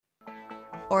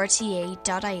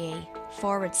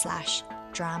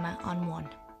rte.ie/drama on one.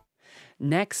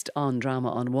 Next on Drama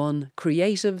on One,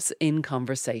 Creatives in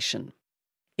Conversation.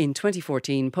 In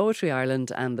 2014, Poetry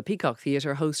Ireland and the Peacock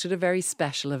Theatre hosted a very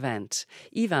special event,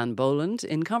 Eavan Boland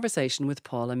in conversation with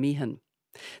Paula Meehan.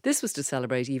 This was to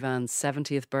celebrate Eavan's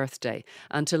 70th birthday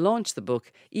and to launch the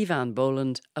book Eavan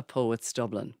Boland, A Poet's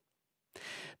Dublin.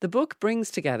 The book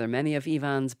brings together many of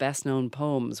Eavan's best-known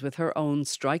poems with her own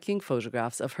striking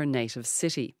photographs of her native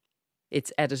city.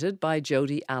 It's edited by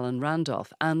Jody Allen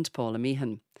Randolph and Paula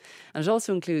Meehan. And it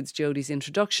also includes Jodie's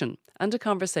introduction and a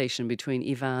conversation between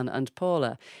Eavan and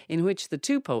Paula in which the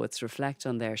two poets reflect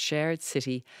on their shared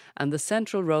city and the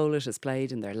central role it has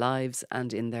played in their lives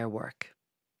and in their work.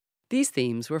 These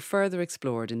themes were further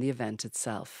explored in the event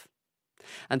itself.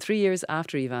 And 3 years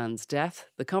after Eavan's death,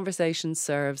 the conversation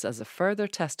serves as a further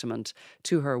testament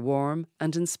to her warm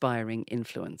and inspiring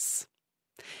influence.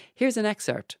 Here's an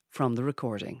excerpt from the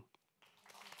recording.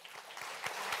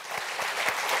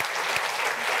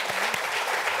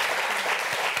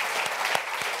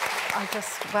 I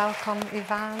just welcome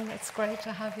Eavan. It's great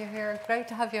to have you here. Great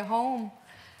to have you home.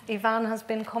 Eavan has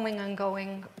been coming and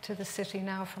going to the city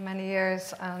now for many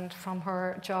years, and from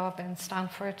her job in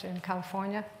Stanford in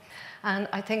California. And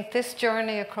I think this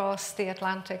journey across the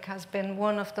Atlantic has been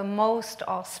one of the most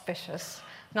auspicious.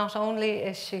 Not only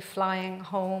is she flying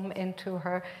home into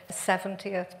her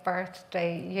 70th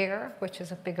birthday year, which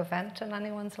is a big event in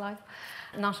anyone's life,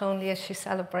 not only is she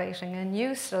celebrating a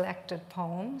new selected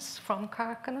poems from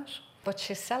Carcanet, but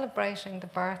she's celebrating the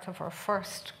birth of her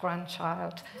first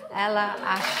grandchild, Ella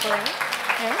Ashling.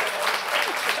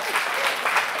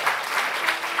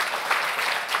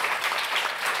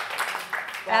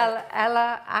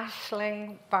 Ella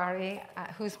Ashling Barry,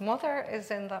 whose mother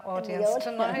is in the audience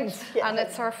tonight, yes. And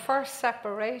it's her first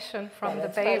separation from the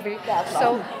baby.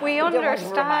 So we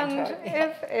understand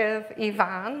if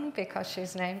Eavan, because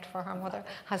she's named for her mother,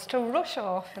 has to rush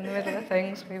off in the middle of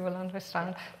things, we will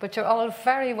understand. But you're all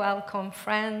very welcome,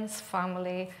 friends,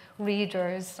 family,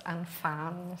 readers and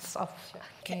fans of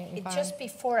Eavan. Just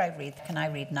before I read, can I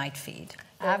read Night Feed?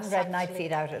 I haven't read Night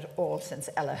Feed out at all since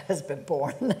Ella has been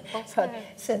born. But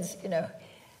since,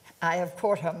 I have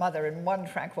caught her mother in one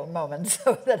tranquil moment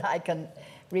so that I can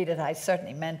read it. I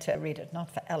certainly meant to read it, not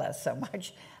for Ella so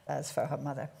much as for her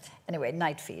mother. Anyway,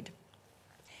 Night Feed.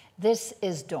 This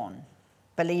is dawn.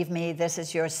 Believe me, this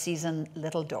is your season,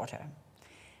 little daughter.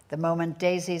 The moment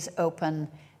daisies open,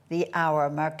 the hour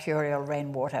mercurial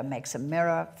rainwater makes a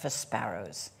mirror for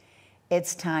sparrows.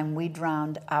 It's time we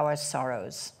drowned our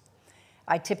sorrows.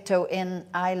 I tiptoe in,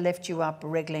 I lift you up,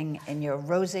 wriggling in your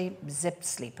rosy zip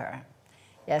sleeper.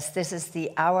 Yes, this is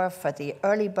the hour for the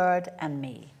early bird and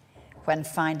me, when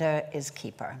finder is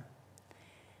keeper.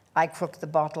 I crook the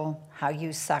bottle, how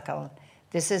you suckle.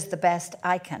 This is the best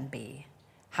I can be.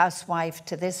 Housewife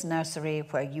to this nursery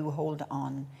where you hold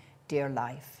on, dear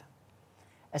life.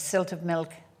 A silt of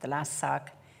milk, the last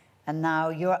suck, and now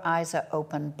your eyes are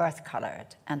open,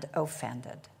 birth-colored and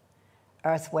offended.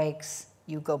 Earth wakes,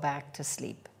 you go back to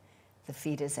sleep. The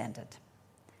feed is ended.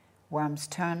 Worms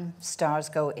turn, stars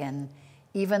go in.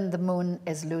 Even the moon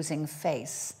is losing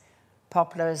face.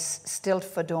 Poplars stilt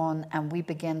for dawn, and we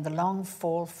begin the long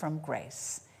fall from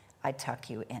grace. I tuck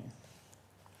you in.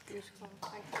 Beautiful.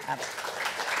 Thank you.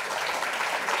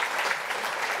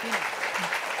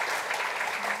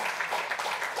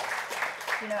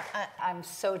 I'm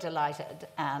so delighted,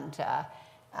 and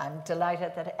I'm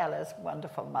delighted that Ella's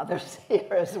wonderful mother's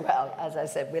here as well. As I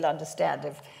said, we'll understand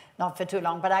if not for too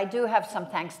long, but I do have some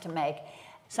thanks to make.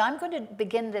 So I'm going to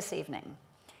begin this evening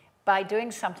by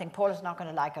doing something Paula's not going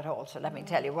to like at all, so let me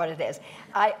tell you what it is.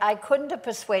 I couldn't have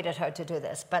persuaded her to do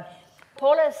this, but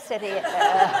Paula's city,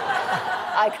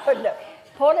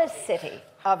 Paula's city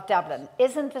of Dublin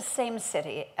isn't the same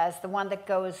city as the one that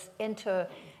goes into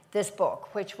this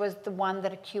book, which was the one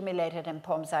that accumulated in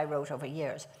poems I wrote over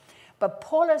years. But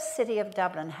Paula's city of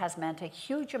Dublin has meant a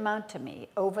huge amount to me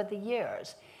over the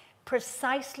years,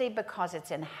 precisely because it's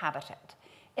inhabited.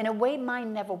 In a way,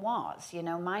 mine never was.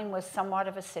 Mine was somewhat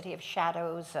of a city of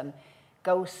shadows and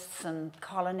ghosts and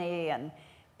colony. And,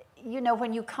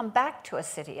 when you come back to a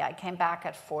city, I came back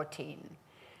at 14.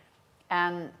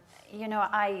 And,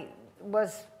 I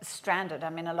was stranded. I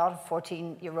mean, a lot of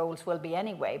 14-year-olds will be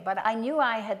anyway. But I knew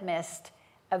I had missed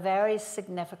a very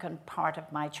significant part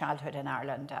of my childhood in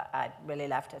Ireland. I'd really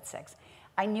left at 6.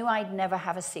 I knew I'd never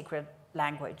have a secret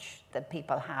language that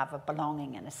people have of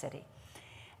belonging in a city.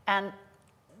 And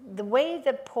the way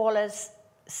that Paula's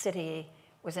city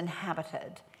was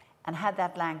inhabited and had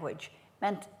that language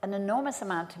meant an enormous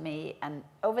amount to me. And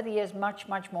over the years, much,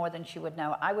 much more than she would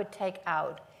know, I would take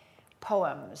out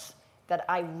poems that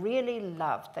I really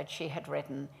loved that she had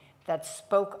written that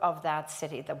spoke of that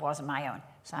city that wasn't my own.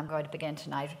 So I'm going to begin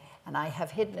tonight, and I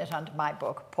have hidden it under my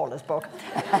book, Paula's book.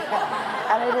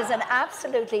 And it is an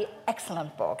absolutely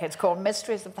excellent book. It's called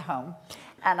Mysteries of the Home,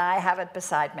 and I have it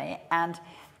beside me. And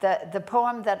the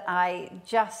poem that I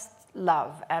just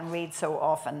love and read so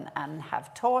often and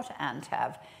have taught and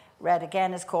have read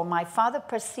again is called My Father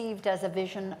Perceived as a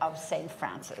Vision of St.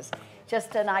 Francis.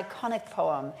 Just an iconic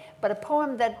poem, but a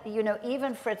poem that, you know,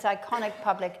 even for its iconic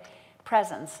public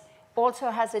presence, also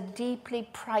has a deeply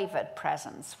private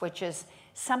presence, which is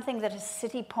something that a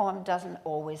city poem doesn't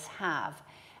always have.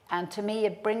 And to me,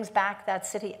 it brings back that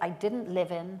city I didn't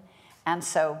live in, and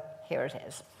so here it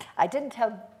is. I didn't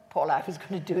tell Paula I was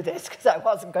going to do this because I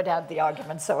wasn't going to have the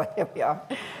argument, so here we are.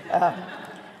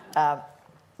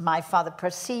 My Father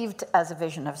Perceived as a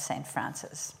Vision of St.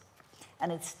 Francis.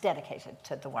 And it's dedicated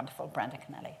to the wonderful Brenda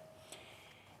Kennelly.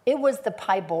 It was the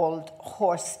piebald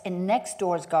horse in next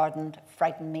door's garden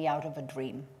frightened me out of a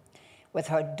dream. With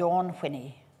her dawn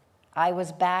whinny, I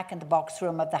was back in the box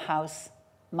room of the house,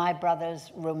 my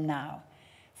brother's room now,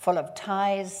 full of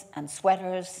ties and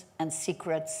sweaters and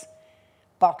secrets.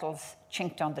 Bottles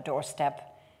chinked on the doorstep.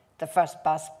 The first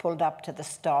bus pulled up to the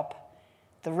stop.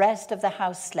 The rest of the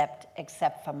house slept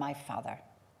except for my father.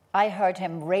 I heard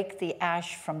him rake the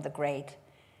ash from the grate,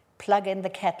 plug in the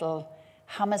kettle,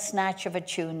 hum a snatch of a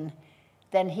tune.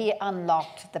 Then he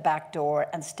unlocked the back door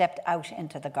and stepped out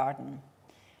into the garden.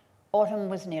 Autumn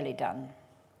was nearly done.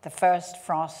 The first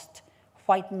frost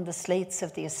whitened the slates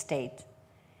of the estate.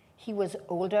 He was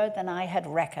older than I had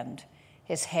reckoned,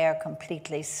 his hair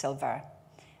completely silver.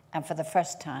 And for the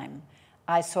first time,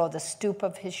 I saw the stoop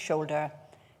of his shoulder,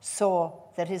 saw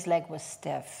that his leg was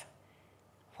stiff.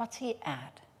 What's he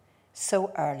at?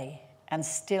 So early, and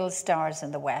still stars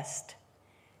in the west.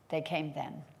 They came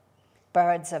then.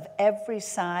 Birds of every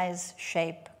size,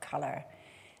 shape, color.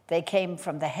 They came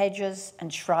from the hedges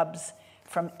and shrubs,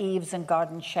 from eaves and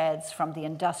garden sheds, from the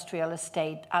industrial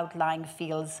estate, outlying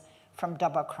fields, from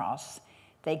Dovercross.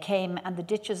 They came and the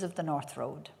ditches of the North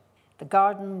Road. The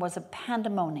garden was a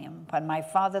pandemonium when my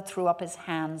father threw up his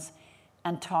hands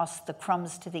and tossed the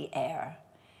crumbs to the air.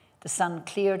 The sun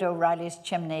cleared O'Reilly's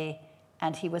chimney,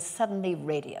 and he was suddenly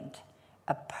radiant,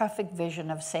 a perfect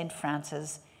vision of St.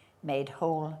 Francis, made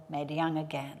whole, made young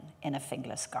again in a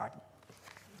fingless garden.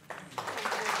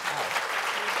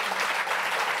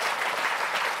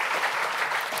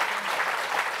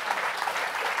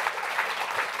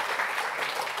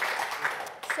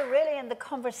 So really in the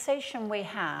conversation we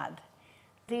had,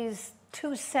 these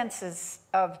two senses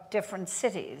of different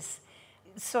cities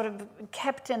sort of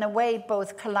kept in a way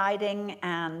both colliding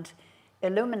and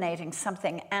illuminating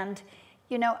something. And,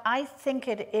 you know, I think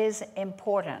it is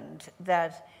important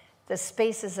that the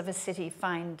spaces of a city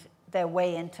find their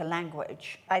way into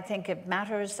language. I think it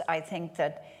matters. I think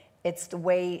that it's the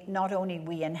way not only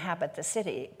we inhabit the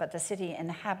city, but the city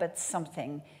inhabits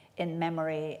something in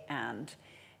memory. And,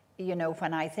 you know,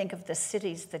 when I think of the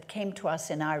cities that came to us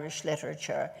in Irish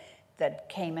literature, that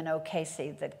came in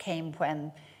O'Casey, that came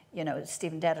when, you know,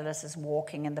 Stephen Dedalus is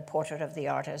walking in The Portrait of the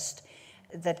Artist,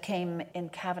 that came in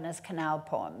Kavanagh's Canal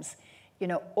poems, you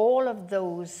know, all of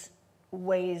those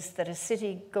ways that a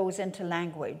city goes into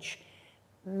language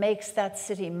makes that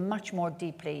city much more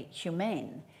deeply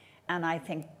humane. And I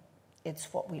think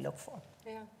it's what we look for.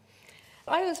 Yeah.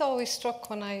 I was always struck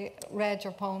when I read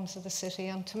your poems of the city,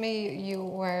 and to me you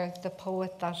were the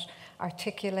poet that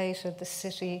articulated the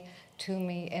city to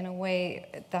me in a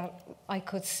way that I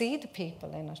could see the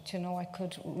people in it, you know, I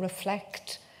could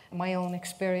reflect my own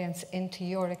experience into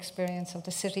your experience of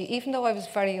the city, even though I was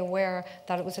very aware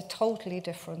that it was a totally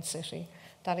different city,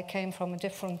 that it came from a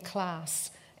different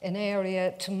class, an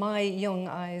area to my young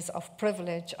eyes of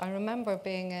privilege. I remember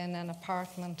being in an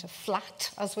apartment, a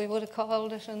flat, as we would have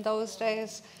called it in those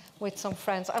days, with some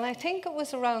friends. And I think it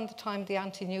was around the time the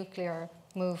anti-nuclear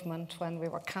movement, when we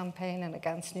were campaigning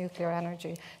against nuclear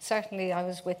energy. Certainly I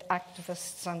was with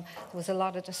activists, and there was a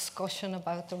lot of discussion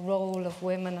about the role of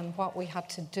women and what we had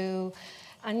to do.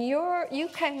 And you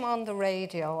came on the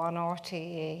radio on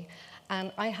RTE,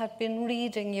 and I had been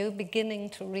reading you, beginning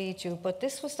to read you, but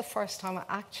this was the first time I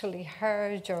actually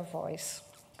heard your voice.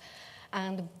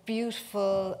 And the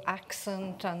beautiful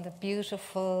accent and the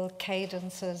beautiful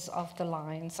cadences of the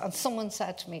lines. And someone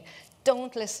said to me,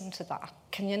 "Don't listen to that.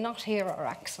 Can you not hear our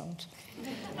accent?"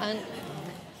 And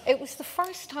it was the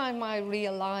first time I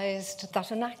realised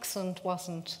that an accent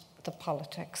wasn't the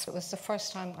politics. It was the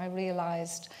first time I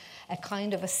realised a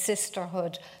kind of a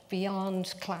sisterhood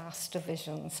beyond class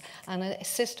divisions, and a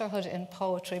sisterhood in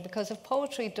poetry, because if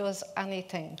poetry does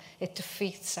anything, it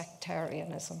defeats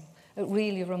sectarianism. It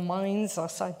really reminds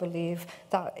us, I believe,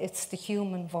 that it's the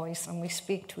human voice and we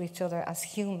speak to each other as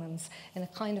humans in a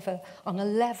kind of on a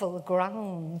level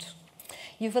ground.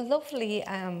 You've a lovely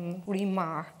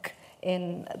remark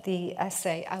in the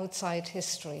essay Outside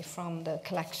History from the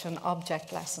collection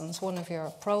Object Lessons, one of your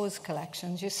prose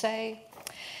collections. You say,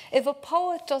 if a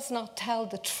poet does not tell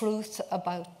the truth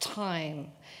about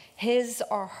time, his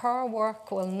or her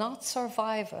work will not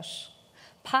survive it.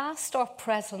 Past or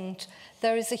present,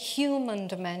 there is a human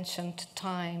dimension to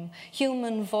time,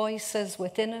 human voices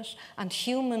within it, and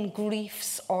human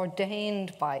griefs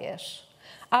ordained by it.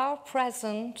 Our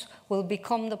present will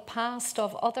become the past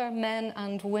of other men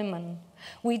and women.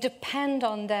 We depend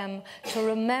on them to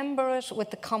remember it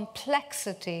with the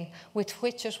complexity with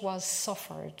which it was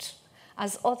suffered,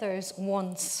 as others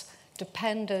once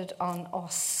depended on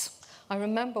us. I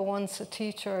remember once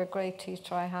a great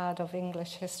teacher I had of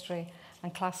English history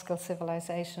and classical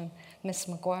civilization, Miss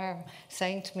Maguire,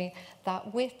 saying to me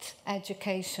that with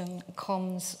education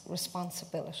comes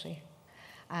responsibility.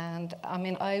 And I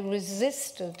mean, I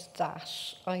resisted that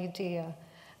idea.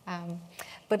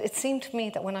 But it seemed to me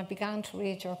that when I began to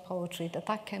read your poetry,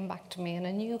 that came back to me in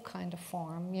a new kind of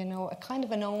form, you know, a kind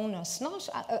of an onus, not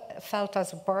felt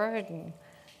as a burden,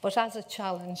 but as a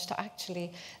challenge to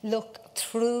actually look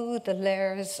through the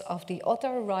layers of the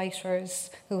other writers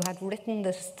who had written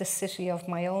the city of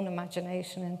my own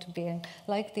imagination into being,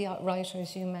 like the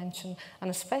writers you mentioned, and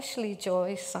especially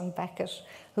Joyce and Beckett,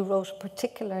 who wrote a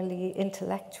particularly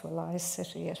intellectualized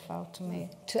city, it felt to me,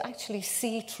 to actually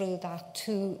see through that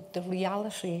to the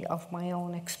reality of my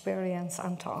own experience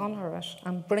and to honor it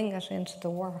and bring it into the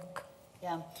work.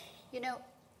 Yeah, you know,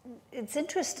 it's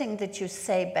interesting that you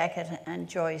say Beckett and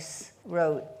Joyce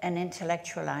wrote an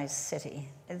intellectualized city.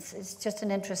 It's just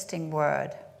an interesting word.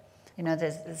 You know,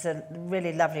 there's a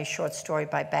really lovely short story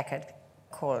by Beckett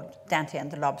called Dante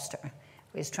and the Lobster, where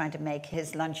he's trying to make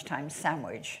his lunchtime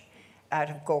sandwich out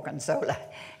of gorgonzola,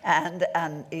 and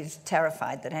he's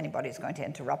terrified that anybody's going to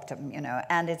interrupt him, you know.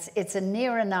 And it's a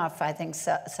near enough, I think,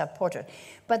 self-portrait.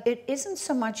 But it isn't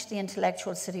so much the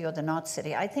intellectual city or the not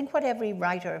city. I think what every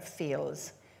writer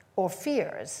feels or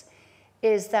fears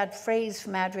is that phrase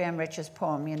from Adrienne Rich's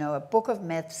poem, you know, a book of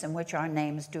myths in which our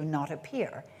names do not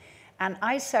appear. And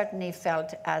I certainly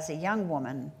felt as a young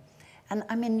woman, and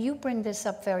I mean, you bring this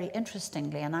up very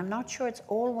interestingly, and I'm not sure it's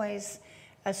always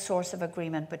a source of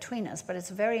agreement between us, but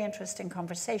it's a very interesting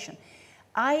conversation.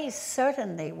 I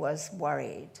certainly was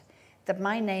worried that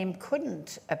my name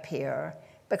couldn't appear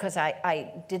because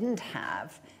I didn't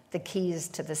have the keys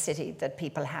to the city that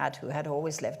people had who had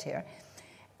always lived here.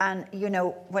 And, you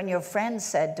know, when your friend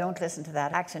said, don't listen to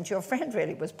that accent, your friend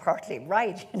really was partly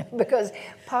right, you know, because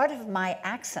part of my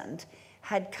accent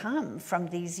had come from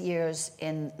these years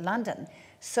in London,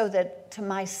 so that to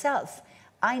myself,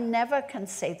 I never can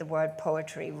say the word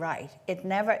poetry right.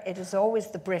 It is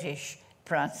always the British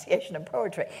pronunciation of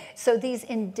poetry. So these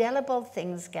indelible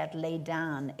things get laid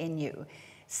down in you.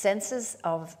 Senses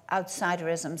of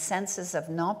outsiderism, senses of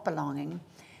not belonging.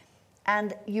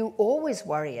 And you always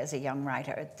worry as a young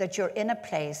writer that you're in a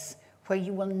place where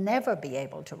you will never be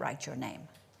able to write your name.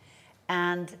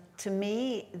 And to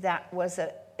me, that was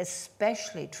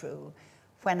especially true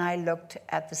when I looked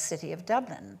at the city of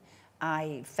Dublin.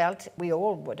 I felt, we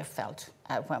all would have felt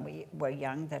when we were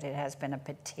young, that it has been a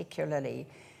particularly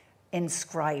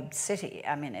inscribed city.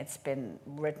 I mean, it's been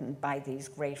written by these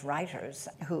great writers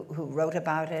who wrote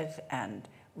about it and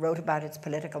wrote about its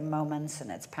political moments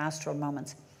and its pastoral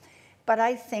moments. But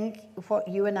I think what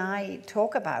you and I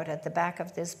talk about at the back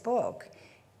of this book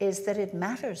is that it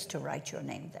matters to write your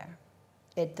name there.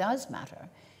 It does matter.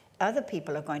 Other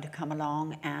people are going to come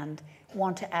along and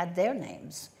want to add their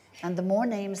names. And the more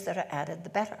names that are added, the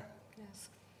better. Yes.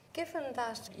 Given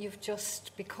that you've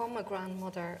just become a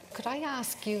grandmother, could I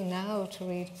ask you now to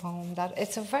read a poem that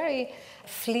it's a very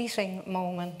fleeting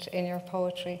moment in your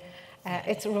poetry.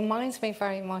 It reminds me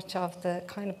very much of the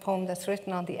kind of poem that's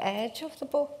written on the edge of the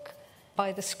book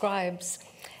by the scribes.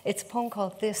 It's a poem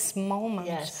called This Moment.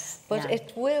 Yes. But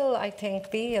it will, I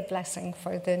think, be a blessing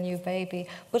for the new baby.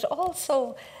 But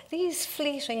also these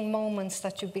fleeting moments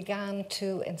that you began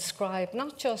to inscribe,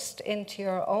 not just into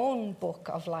your own book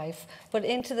of life, but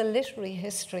into the literary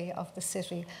history of the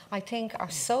city, I think are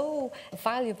so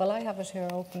valuable. I have it here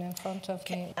open in front of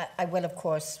me. I will, of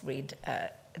course, read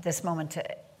this moment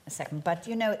a second. But,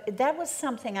 you know, that was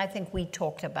something I think we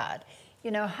talked about. You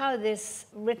know, how this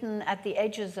written at the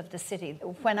edges of the city.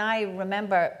 When I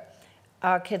remember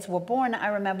our kids were born, I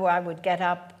remember I would get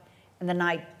up in the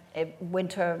night,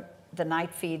 winter, the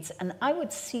night feeds, and I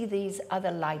would see these other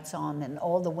lights on in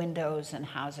all the windows and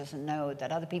houses and know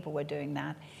that other people were doing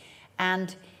that.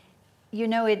 And you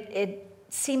know, it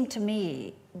seemed to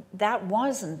me that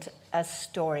wasn't a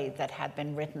story that had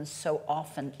been written so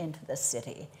often into the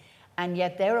city. And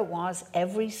yet there it was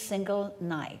every single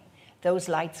night, those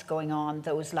lights going on,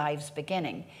 those lives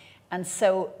beginning. And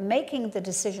so making the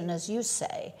decision, as you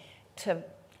say, to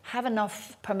have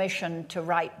enough permission to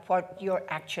write what you're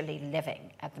actually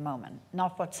living at the moment,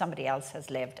 not what somebody else has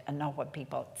lived and not what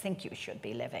people think you should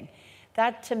be living.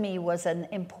 That to me was an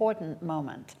important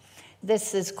moment.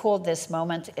 This is called This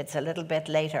Moment. It's a little bit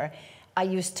later. I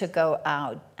used to go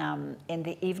out in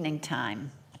the evening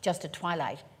time, just at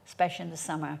twilight, especially in the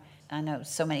summer. I know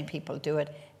so many people do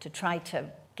it, to try to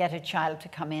get a child to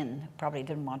come in, probably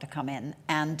didn't want to come in.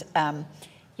 And,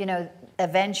 you know,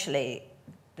 eventually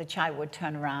the child would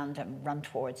turn around and run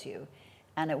towards you.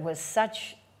 And it was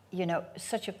such, you know,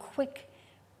 such a quick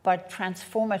but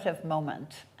transformative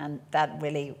moment. And that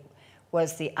really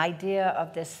was the idea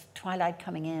of this twilight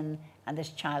coming in and this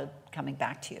child coming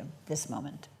back to you, this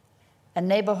moment. A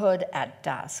neighborhood at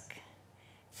dusk.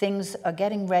 Things are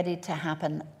getting ready to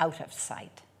happen out of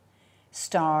sight.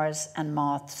 Stars and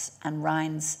moths and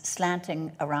rinds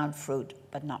slanting around fruit,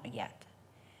 but not yet.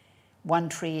 One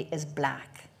tree is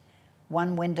black.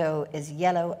 One window is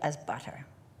yellow as butter.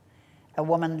 A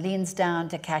woman leans down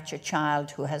to catch a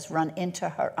child who has run into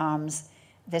her arms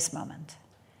this moment.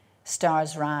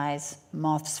 Stars rise,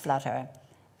 moths flutter,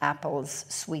 apples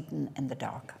sweeten in the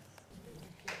dark.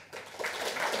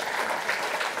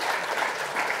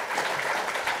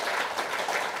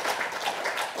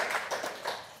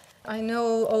 I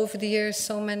know over the years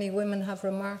so many women have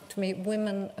remarked to me,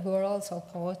 women who are also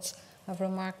poets, have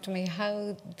remarked to me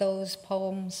how those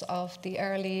poems of the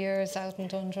early years out in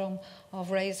Dundrum,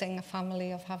 of raising a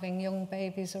family, of having young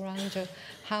babies around you,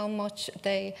 how much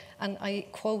they, and I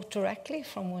quote directly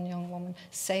from one young woman,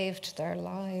 saved their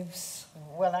lives.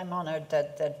 Well, I'm honoured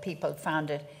that people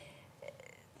found it.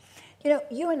 You know,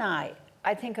 you and I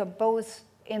think, are both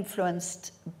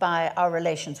influenced by our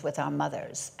relations with our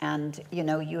mothers. And, you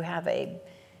know, you have a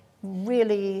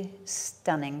really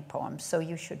stunning poem, so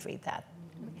you should read that.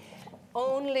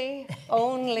 Only.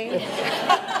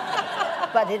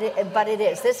 But it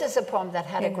is. This is a poem that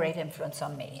had a great influence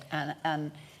on me.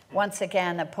 And once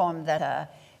again, a poem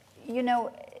that, you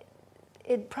know,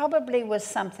 it probably was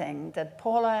something that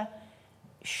Paula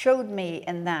showed me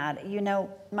in that. You know,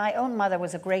 my own mother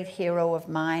was a great hero of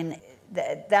mine.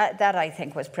 That I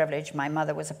think was privilege. My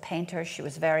mother was a painter. She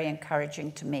was very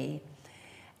encouraging to me.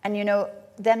 And, you know,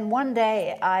 then one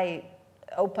day I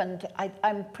opened,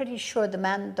 I'm pretty sure The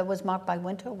Man That Was Marked by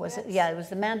Winter, was it? Yeah, it was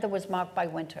The Man That Was Marked by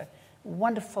Winter.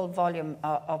 Wonderful volume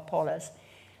of Paula's.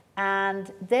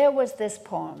 And there was this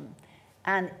poem.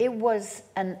 And it was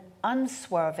an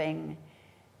unswerving,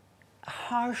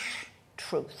 harsh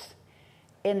truth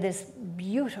in this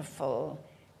beautiful,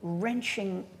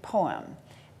 wrenching poem.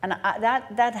 And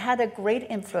that had a great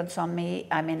influence on me.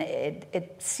 I mean,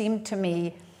 it seemed to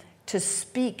me to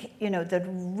speak, you know, that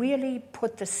really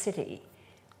put the city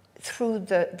through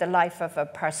the life of a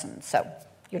person. So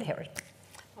you'll hear it.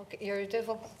 Okay, you're a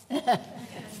devil.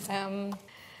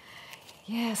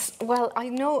 Yes, well, I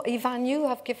know, Eavan, you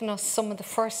have given us some of the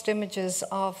first images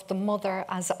of the mother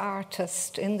as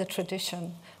artist in the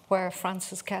tradition, where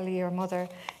Frances Kelly, your mother,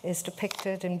 is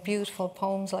depicted in beautiful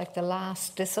poems like The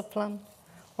Last Discipline,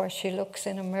 where she looks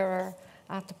in a mirror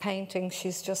at the painting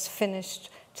she's just finished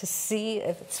to see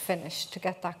if it's finished, to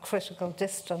get that critical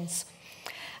distance.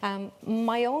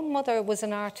 My own mother was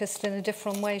an artist in a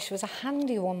different way. She was a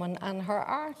handy woman, and her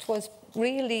art was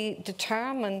really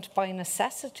determined by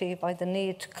necessity, by the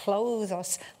need to clothe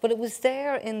us. But it was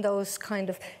there in those kind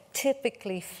of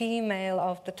typically female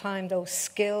of the time, those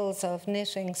skills of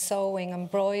knitting, sewing,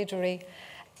 embroidery,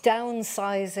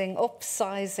 downsizing,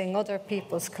 upsizing other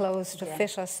people's clothes to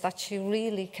fit us, that she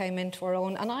really came into her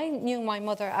own. And I knew my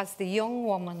mother as the young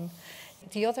woman.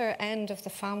 The other end of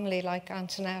the family, like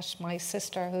Antoinette, my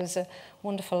sister, who's a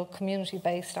wonderful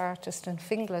community-based artist in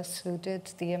Finglas, who did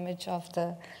the image of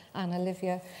the Anna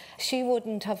Livia, she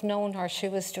wouldn't have known her. She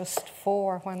was just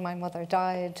 4 when my mother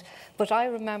died. But I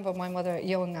remember my mother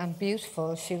young and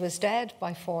beautiful. She was dead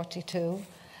by 42.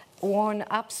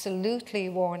 Absolutely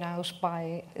worn out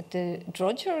by the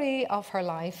drudgery of her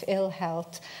life, ill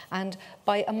health, and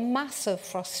by a massive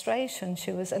frustration.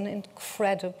 She was an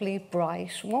incredibly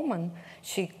bright woman.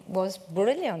 She was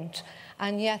brilliant,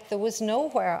 and yet there was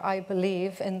nowhere, I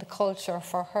believe, in the culture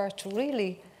for her to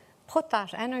really put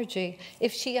that energy.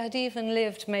 If she had even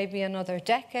lived maybe another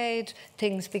decade,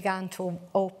 things began to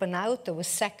open out. There was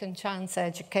second chance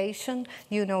education.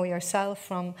 You know yourself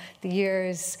from the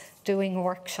years doing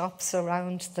workshops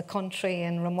around the country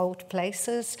in remote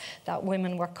places that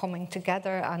women were coming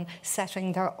together and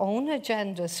setting their own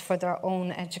agendas for their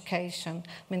own education.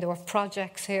 I mean, there were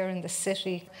projects here in the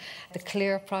city, the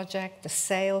Clear Project, the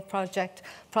Sail Project,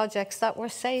 projects that were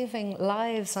saving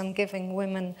lives and giving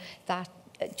women that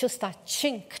just that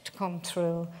chink to come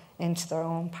through into their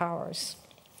own powers.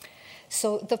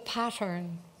 So the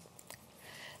pattern.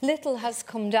 Little has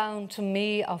come down to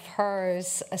me of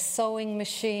hers, a sewing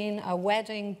machine, a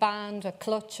wedding band, a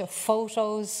clutch of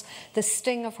photos, the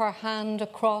sting of her hand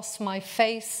across my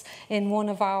face in one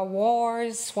of our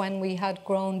wars when we had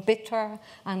grown bitter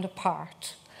and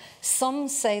apart. Some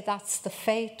say that's the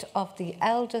fate of the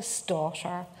eldest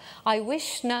daughter. I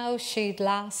wish now she'd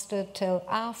lasted till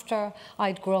after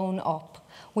I'd grown up.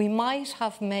 We might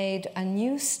have made a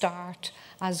new start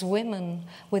as women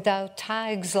without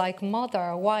tags like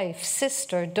mother, wife,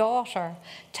 sister, daughter,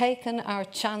 taken our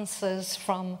chances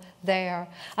from there.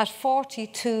 At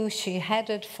 42, she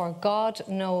headed for God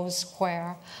knows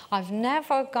where. I've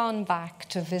never gone back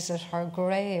to visit her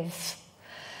grave.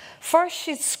 First,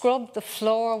 she'd scrub the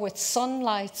floor with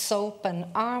sunlight soap an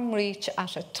arm reach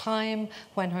at a time.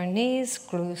 When her knees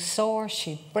grew sore,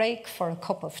 she'd break for a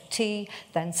cup of tea,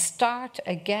 then start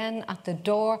again at the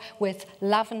door with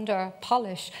lavender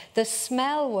polish. The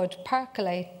smell would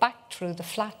percolate back through the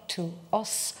flat to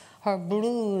us, her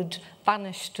brood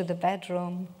banished to the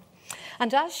bedroom.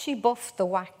 And as she buffed the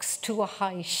wax to a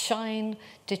high shine,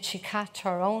 did she catch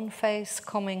her own face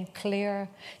coming clear?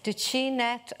 Did she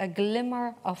net a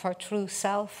glimmer of her true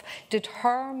self? Did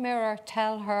her mirror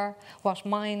tell her what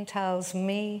mine tells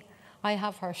me? I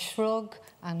have her shrug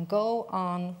and go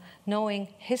on, knowing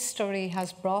history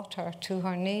has brought her to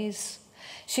her knees.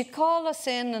 She'd call us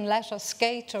in and let us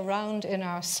skate around in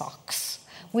our socks.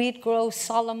 We'd grow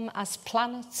solemn as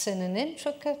planets in an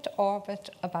intricate orbit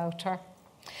about her.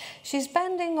 She's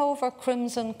bending over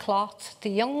crimson cloth. The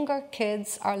younger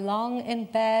kids are long in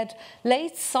bed.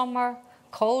 Late summer,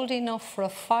 cold enough for a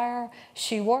fire.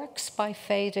 She works by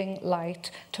fading light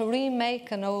to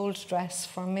remake an old dress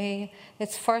for me.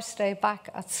 It's first day back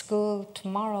at school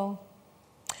tomorrow.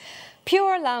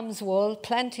 Pure lamb's wool,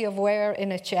 plenty of wear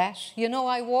in it yet. You know,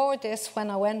 I wore this when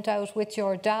I went out with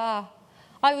your da.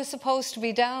 I was supposed to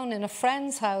be down in a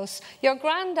friend's house. Your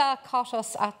grandad caught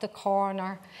us at the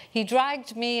corner. He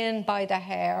dragged me in by the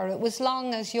hair. It was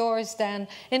long as yours then,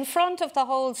 in front of the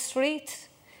whole street.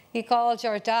 He called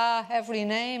your da every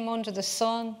name under the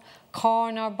sun.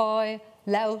 Corner boy,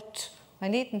 lout. I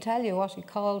needn't tell you what he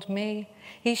called me.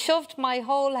 He shoved my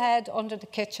whole head under the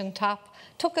kitchen tap,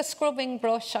 took a scrubbing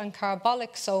brush and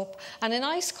carbolic soap, and in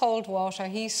ice cold water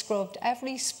he scrubbed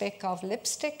every spick of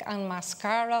lipstick and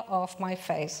mascara off my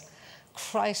face.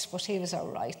 Christ, but he was a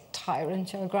right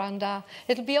tyrant, your granda.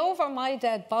 It'll be over my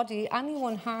dead body.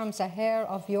 Anyone harms a hair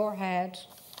of your head.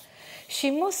 She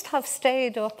must have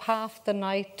stayed up half the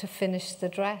night to finish the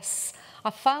dress. I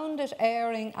found it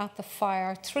airing at the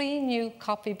fire, 3 new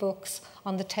copybooks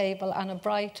on the table and a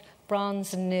bright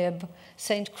bronze nib,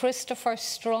 St. Christopher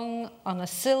strung on a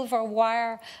silver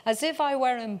wire, as if I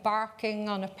were embarking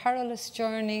on a perilous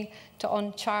journey to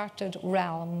uncharted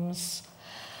realms.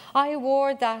 I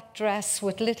wore that dress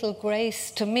with little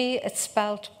grace. To me it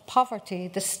spelt poverty,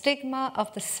 the stigma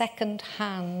of the second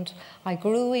hand. I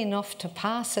grew enough to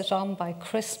pass it on by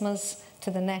Christmas to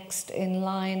the next in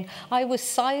line. I was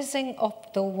sizing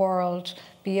up the world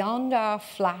beyond our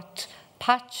flat,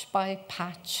 patch by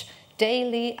patch,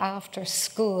 daily after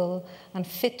school, and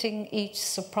fitting each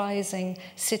surprising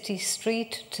city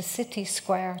street to city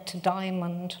square to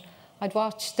diamond. I'd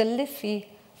watch the Liffey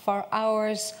for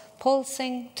hours,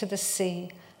 pulsing to the sea,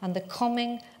 and the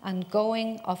coming and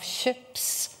going of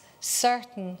ships,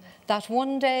 certain that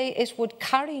one day it would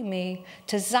carry me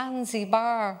to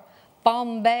Zanzibar,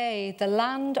 Bombay, the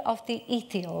land of the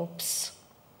Ethiops.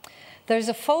 There's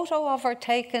a photo of her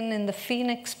taken in the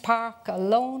Phoenix Park,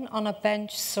 alone on a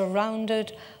bench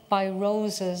surrounded by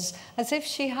roses, as if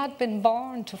she had been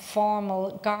born to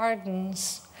formal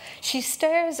gardens. She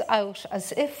stares out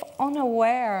as if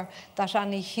unaware that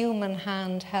any human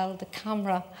hand held the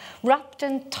camera, wrapped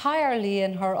entirely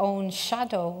in her own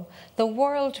shadow, the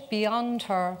world beyond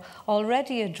her,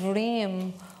 already a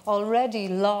dream, already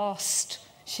lost.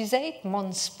 She's 8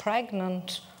 months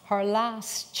pregnant, her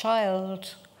last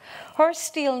child. Her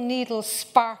steel needle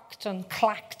sparked and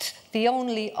clacked, the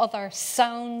only other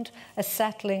sound, a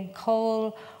settling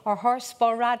coal, or her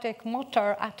sporadic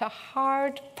mutter at a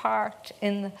hard part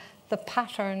in the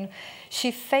pattern. She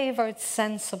favoured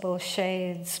sensible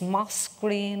shades, moss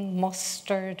green,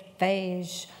 mustard,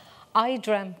 beige. I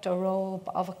dreamt a robe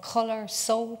of a colour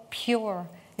so pure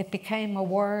it became a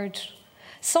word.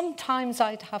 Sometimes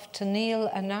I'd have to kneel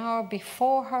an hour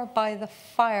before her by the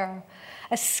fire,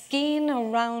 a skein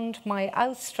around my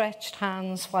outstretched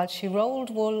hands while she rolled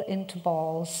wool into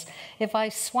balls. If I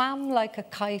swam like a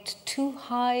kite too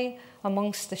high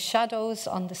amongst the shadows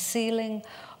on the ceiling,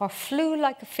 or flew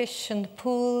like a fish in the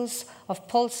pools of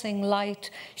pulsing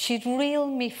light, she'd reel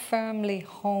me firmly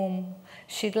home.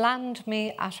 She'd land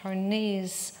me at her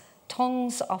knees,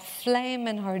 tongues of flame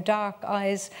in her dark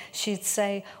eyes. She'd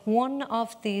say, "One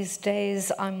of these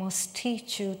days I must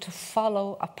teach you to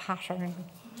follow a pattern."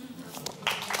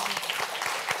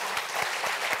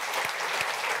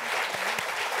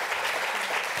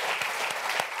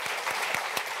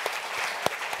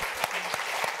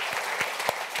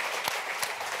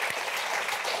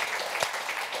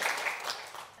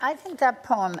 I think that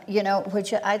poem, you know,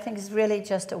 which I think is really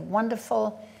just a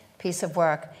wonderful piece of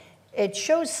work, it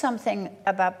shows something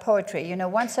about poetry. You know,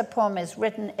 once a poem is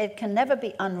written, it can never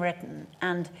be unwritten.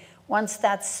 And once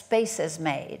that space is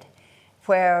made,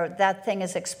 where that thing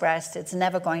is expressed, it's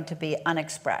never going to be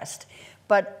unexpressed.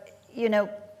 But, you know,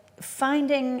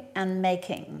 finding and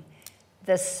making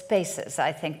the spaces,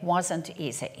 I think, wasn't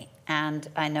easy. And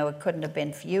I know it couldn't have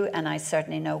been for you, and I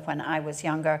certainly know when I was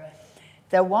younger,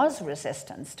 there was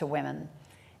resistance to women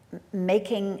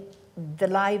making the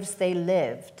lives they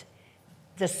lived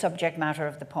the subject matter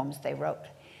of the poems they wrote.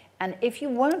 And if you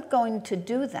weren't going to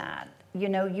do that, you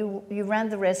know, you ran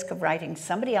the risk of writing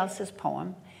somebody else's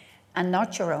poem and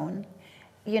not your own.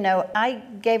 You know, I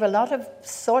gave a lot of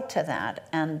thought to that,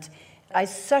 and I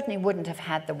certainly wouldn't have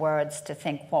had the words to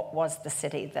think what was the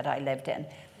city that I lived in.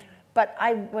 But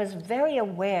I was very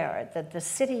aware that the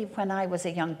city, when I was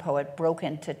a young poet, broke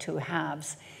into two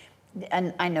halves.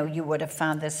 And I know you would have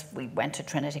found this. We went to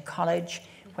Trinity College.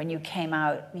 When you came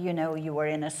out, you know, you were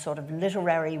in a sort of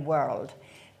literary world.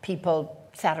 People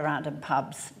sat around in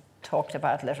pubs, talked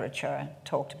about literature,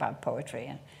 talked about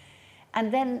poetry.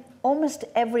 And then almost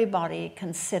everybody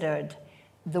considered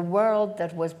the world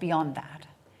that was beyond that,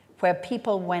 where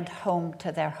people went home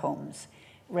to their homes,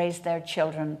 raised their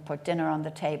children, put dinner on the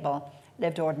table,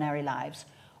 lived ordinary lives.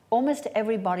 Almost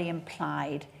everybody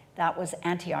implied that was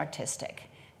anti-artistic,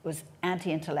 it was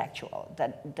anti-intellectual,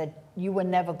 that you were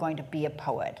never going to be a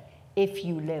poet if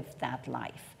you lived that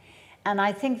life. And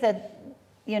I think that,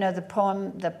 you know, the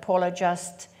poem that Paula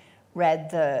just read,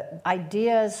 the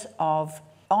ideas of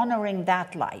honoring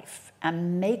that life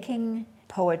and making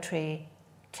poetry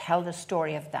tell the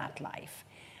story of that life,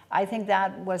 I think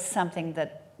that was something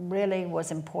that really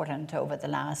was important over the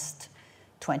last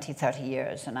 20, 30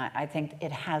 years. And I think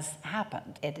it has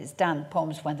happened. It is done.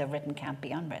 Poems, when they're written, can't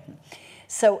be unwritten.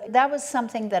 So that was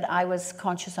something that I was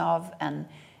conscious of. And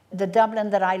the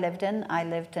Dublin that I lived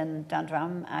in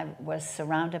Dundrum, I was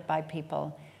surrounded by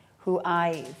people who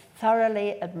I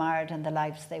thoroughly admired in the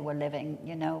lives they were living,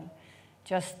 you know,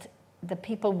 just the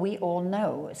people we all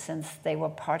know, since they were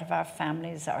part of our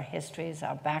families, our histories,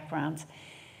 our backgrounds,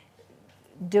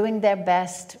 doing their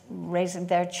best, raising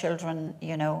their children,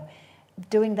 you know,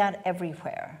 doing that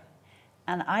everywhere.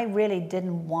 And I really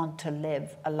didn't want to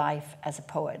live a life as a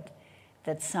poet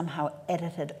that somehow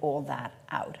edited all that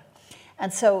out.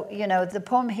 And so, you know, the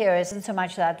poem here isn't so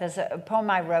much that. There's a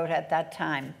poem I wrote at that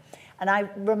time, and I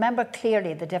remember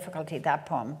clearly the difficulty that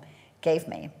poem gave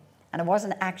me. And it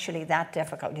wasn't actually that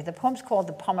difficult. The poem's called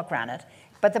The Pomegranate,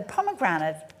 but the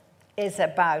pomegranate is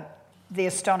about the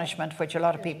astonishment, which a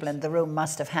lot of people in the room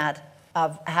must have had,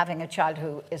 of having a child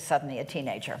who is suddenly a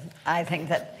teenager. I think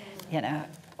that, you know,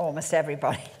 almost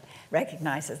everybody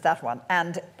recognizes that one.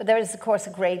 But there is, of course, a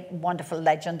great, wonderful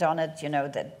legend on it, you know,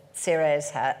 that Sarah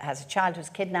has a child who's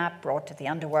kidnapped, brought to the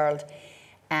underworld,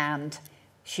 and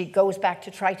she goes back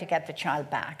to try to get the child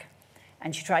back.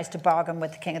 And she tries to bargain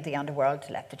with the king of the underworld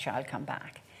to let the child come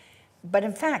back. But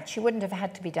in fact, she wouldn't have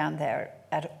had to be down there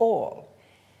at all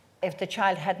if the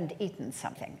child hadn't eaten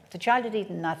something. If the child had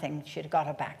eaten nothing, she'd have got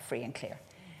her back free and clear.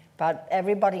 But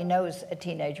everybody knows a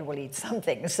teenager will eat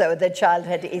something, so the child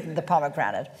had eaten the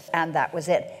pomegranate, and that was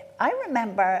it. I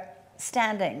remember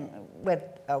standing with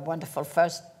a wonderful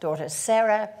first daughter,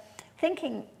 Sarah,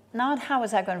 thinking, not how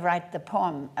was I going to write the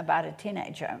poem about a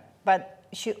teenager, but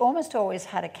she almost always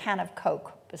had a can of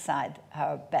Coke beside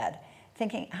her bed,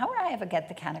 thinking, how would I ever get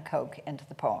the can of Coke into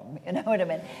the poem? You know what I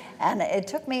mean? And it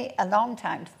took me a long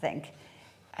time to think.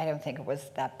 I don't think it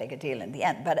was that big a deal in the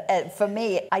end, but for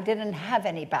me, I didn't have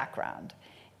any background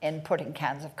in putting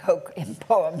cans of Coke in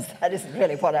poems. That isn't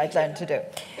really what I'd learned to do.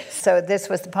 So this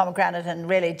was the pomegranate, and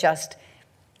really just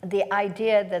the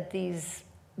idea that these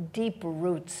deep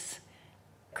roots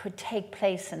could take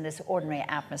place in this ordinary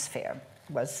atmosphere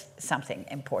was something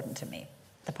important to me.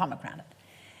 The pomegranate.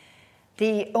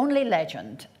 The only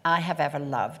legend I have ever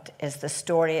loved is the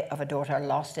story of a daughter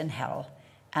lost in hell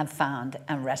and found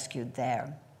and rescued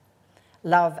there.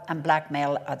 Love and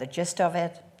blackmail are the gist of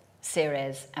it,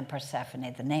 Ceres and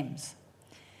Persephone the names.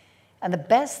 And the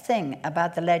best thing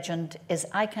about the legend is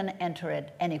I can enter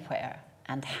it anywhere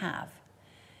and have.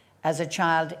 As a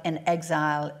child in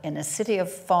exile in a city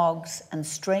of fogs and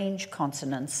strange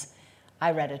consonants,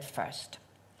 I read it first.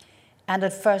 And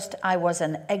at first I was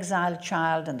an exiled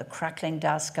child in the crackling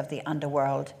dusk of the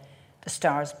underworld, the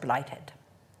stars blighted.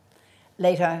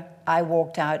 Later, I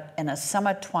walked out in a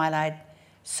summer twilight,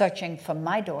 searching for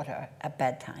my daughter at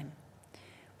bedtime.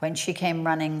 When she came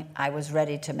running, I was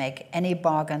ready to make any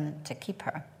bargain to keep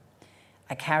her.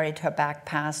 I carried her back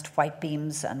past white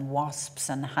beams and wasps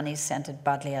and honey-scented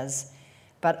buddleias,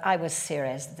 but I was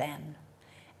Ceres then,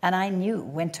 and I knew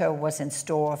winter was in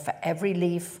store for every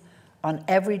leaf on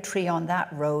every tree on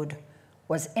that road,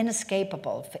 was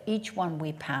inescapable for each one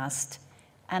we passed,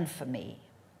 and for me.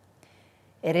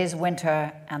 It is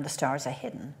winter, and the stars are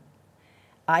hidden.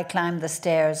 I climb the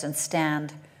stairs and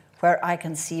stand where I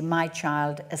can see my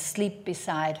child asleep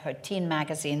beside her teen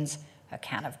magazines, her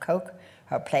can of Coke,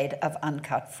 her plate of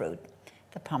uncut fruit,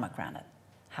 the pomegranate.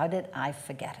 How did I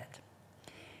forget it?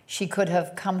 She could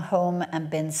have come home and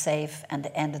been safe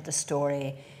and ended the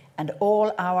story and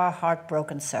all our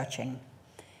heartbroken searching.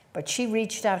 But she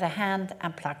reached out a hand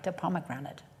and plucked a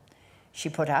pomegranate. She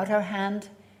put out her hand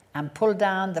and pulled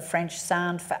down the French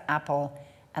sound for apple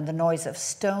and the noise of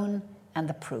stone and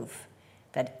the proof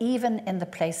that even in the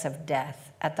place of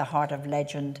death, at the heart of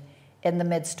legend, in the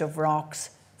midst of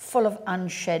rocks, full of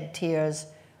unshed tears,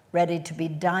 ready to be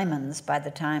diamonds by the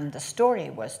time the story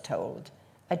was told,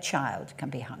 a child can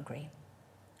be hungry.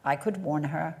 I could warn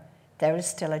her, there is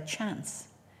still a chance.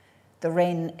 The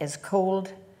rain is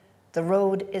cold, the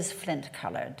road is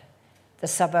flint-colored, the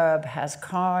suburb has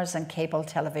cars and cable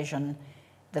television,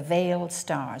 the veiled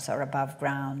stars are above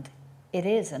ground. It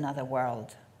is another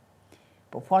world.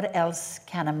 But what else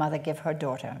can a mother give her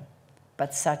daughter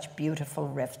but such beautiful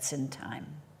rifts in time?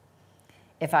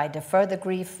 If I defer the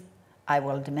grief, I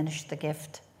will diminish the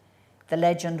gift. The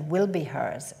legend will be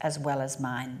hers as well as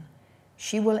mine.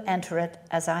 She will enter it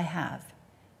as I have.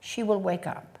 She will wake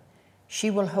up. She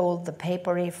will hold the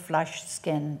papery, flushed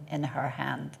skin in her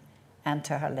hand and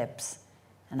to her lips,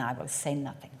 and I will say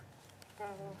nothing.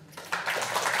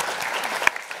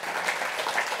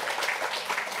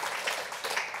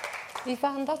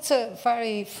 Eavan, that's a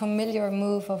very familiar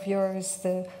move of yours,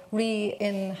 the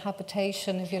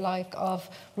re-inhabitation, if you like, of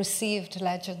received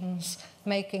legends,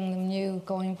 making them new,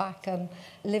 going back and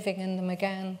living in them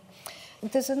again.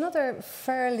 There's another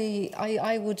fairly,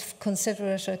 I would consider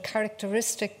it a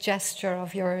characteristic gesture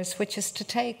of yours, which is to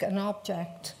take an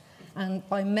object and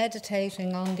by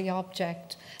meditating on the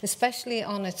object, especially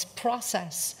on its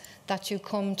process, that you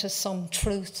come to some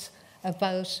truth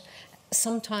about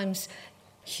sometimes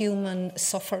human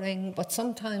suffering, but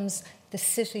sometimes the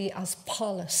city as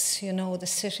polis, you know, the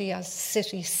city as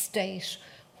city-state,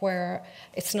 where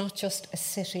it's not just a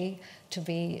city to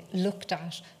be looked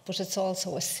at, but it's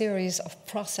also a series of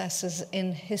processes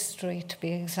in history to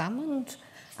be examined.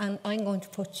 And I'm going to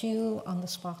put you on the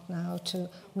spot now to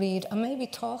read and maybe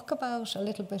talk about a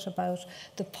little bit about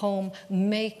the poem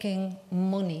Making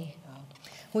Money,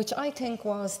 which I think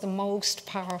was the most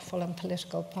powerful and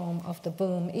political poem of the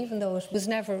boom, even though it was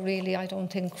never really, I don't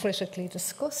think, critically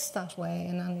discussed that way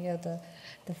in any of the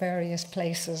various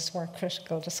places where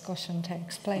critical discussion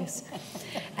takes place.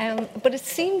 But it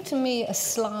seemed to me a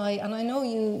sly, and I know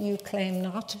you claim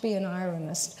not to be an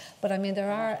ironist, but I mean, there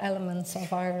are elements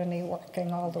of irony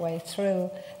working all the way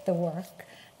through the work.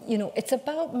 You know, it's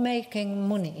about making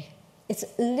money. It's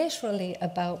literally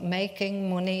about making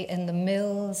money in the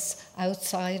mills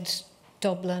outside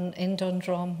Dublin, in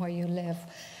Dundrum, where you live.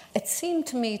 It seemed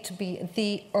to me to be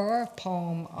the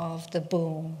poem of the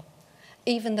boom,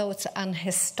 even though it's an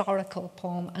historical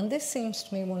poem. And this seems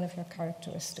to me one of your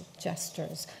characteristic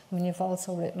gestures. I mean, you've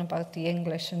also written about the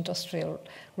English Industrial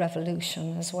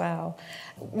Revolution as well.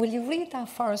 Will you read that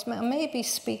for us? Maybe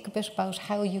speak a bit about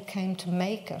how you came to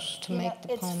make it, to make the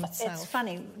poem itself. It's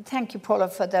funny. Thank you, Paula,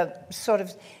 for the sort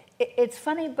of... It's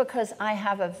funny because I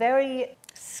have a very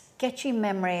sketchy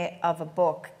memory of a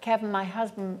book. Kevin, my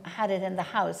husband, had it in the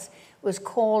house. It was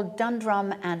called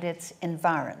Dundrum and Its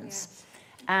Environs. Yes.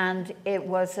 And it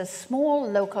was a small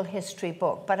local history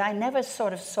book, but I never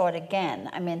sort of saw it again.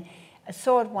 I mean, I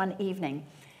saw it one evening.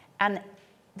 And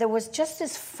there was just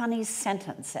this funny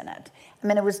sentence in it. I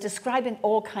mean, it was describing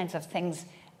all kinds of things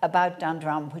about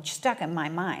Dundrum which stuck in my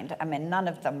mind. I mean, none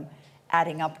of them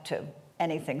adding up to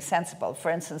anything sensible.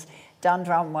 For instance,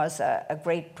 Dundrum was a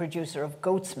great producer of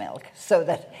goat's milk, so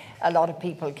that a lot of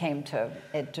people came to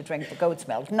drink the goat's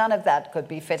milk. None of that could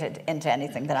be fitted into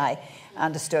anything that I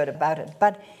understood about it.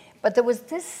 But there was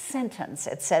this sentence,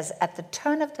 it says, at the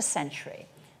turn of the century,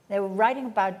 they were writing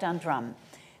about Dundrum.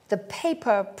 The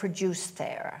paper produced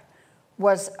there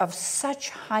was of such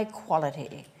high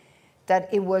quality that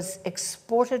it was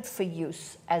exported for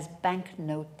use as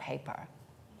banknote paper.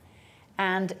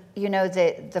 And, you know,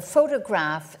 the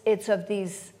photograph, it's of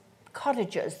these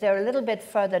cottages. They're a little bit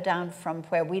further down from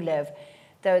where we live.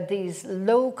 There are these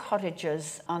low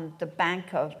cottages on the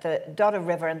bank of the Dodder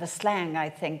River and the Slang, I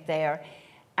think, there.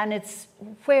 And it's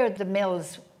where the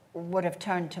mills would have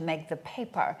turned to make the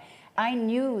paper. I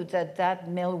knew that that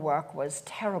mill work was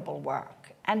terrible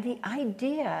work. And the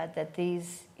idea that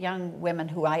these young women,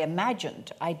 who I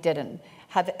imagined, I didn't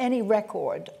have any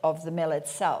record of the mill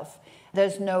itself.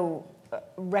 There's no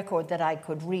record that I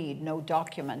could read, no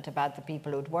document about the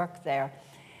people who'd worked there.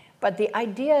 But the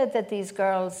idea that these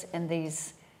girls in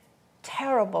these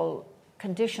terrible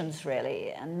conditions,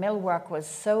 really, and mill work was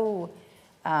so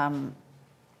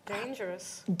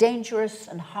dangerous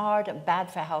and hard and bad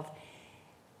for health,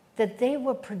 that they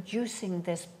were producing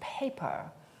this paper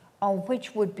on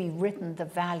which would be written the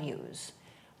values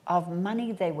of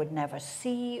money they would never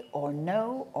see or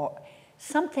know, or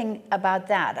something about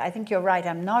that. I think you're right,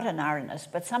 I'm not an ironist,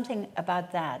 but something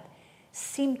about that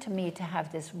seemed to me to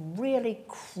have this really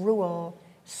cruel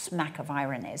smack of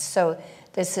irony. So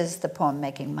this is the poem,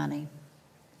 Making Money.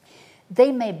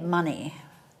 They made money,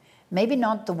 maybe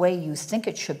not the way you think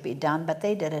it should be done, but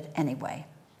they did it anyway.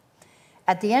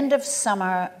 At the end of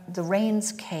summer, the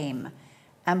rains came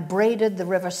and braided the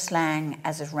river Slang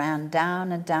as it ran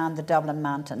down and down the Dublin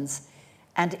mountains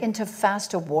and into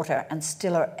faster water and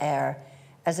stiller air,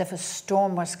 as if a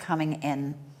storm was coming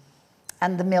in.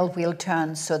 And the mill wheel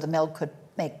turned so the mill could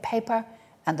make paper,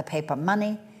 and the paper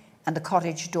money, and the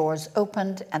cottage doors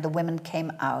opened, and the women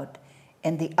came out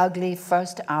in the ugly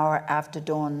first hour after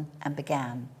dawn and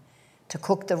began. To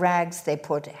cook the rags, they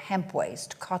put hemp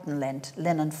waste, cotton lint,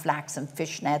 linen, flax, and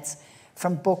fish nets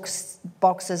from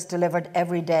boxes delivered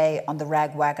every day on the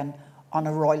rag wagon on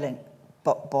a roiling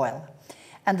boil.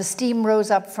 And the steam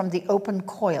rose up from the open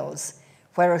coils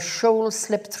where a shoal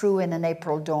slipped through in an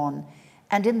April dawn.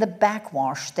 And in the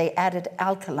backwash, they added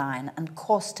alkaline and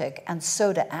caustic and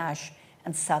soda ash,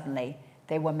 and suddenly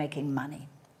they were making money.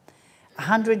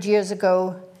 100 years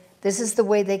ago, this is the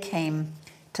way they came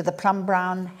to the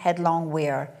plum-brown, headlong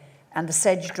weir, and the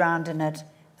sedge drowned in it,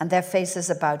 and their faces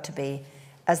about to be,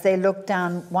 as they looked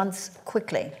down once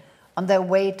quickly on their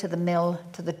way to the mill,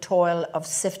 to the toil of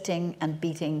sifting and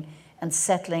beating and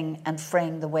settling and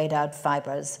fraying the weighed-out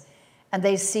fibres. And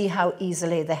they see how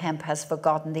easily the hemp has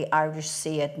forgotten the Irish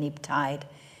Sea at neap tide,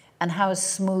 and how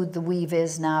smooth the weave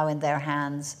is now in their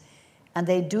hands. And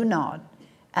they do not,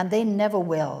 and they never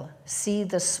will, see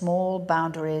the small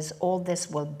boundaries all this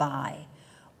will buy,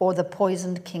 or the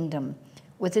poisoned kingdom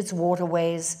with its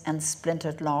waterways and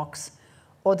splintered locks,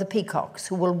 or the peacocks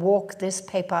who will walk this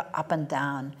paper up and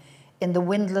down in the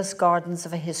windless gardens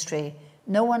of a history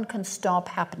no one can stop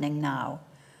happening now,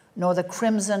 nor the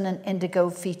crimson and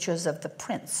indigo features of the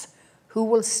prince who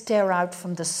will stare out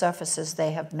from the surfaces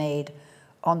they have made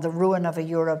on the ruin of a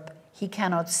Europe he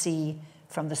cannot see,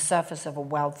 from the surface of a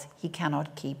wealth he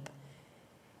cannot keep.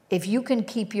 If you can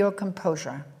keep your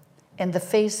composure in the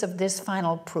face of this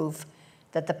final proof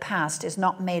that the past is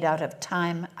not made out of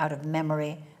time, out of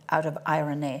memory, out of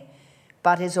irony,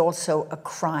 but is also a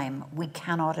crime we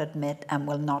cannot admit and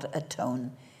will not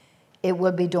atone, it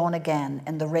will be dawn again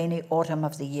in the rainy autumn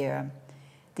of the year.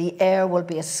 The air will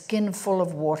be a skin full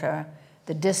of water,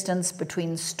 the distance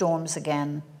between storms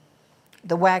again.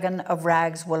 The wagon of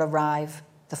rags will arrive,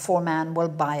 the foreman will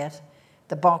buy it,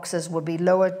 the boxes will be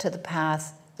lowered to the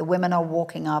path, the women are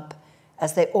walking up,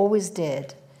 as they always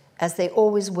did, as they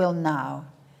always will now,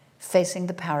 facing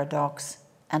the paradox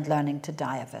and learning to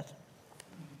die of it.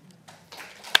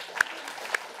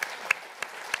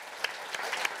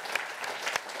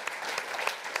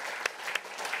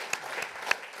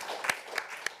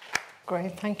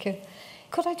 Great, thank you.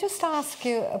 Could I just ask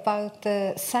you about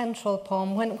the central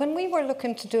poem? When we were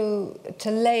looking to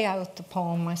lay out the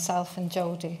poem, myself and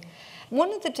Jodie,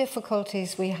 One of the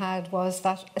difficulties we had was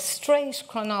that a straight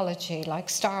chronology, like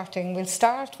we'll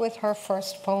start with her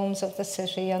first poems of the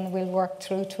city and we'll work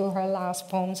through to her last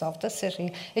poems of the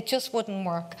city. It just wouldn't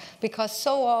work, because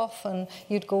so often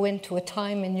you'd go into a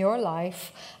time in your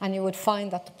life and you would find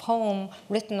that the poem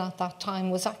written at that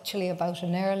time was actually about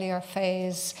an earlier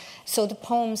phase. So the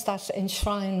poems that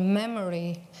enshrine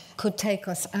memory could take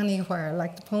us anywhere.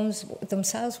 Like the poems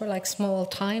themselves were like small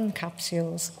time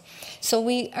capsules. So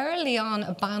we early on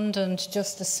abandoned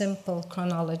just a simple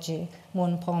chronology,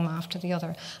 one poem after the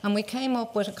other. And we came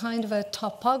up with a kind of a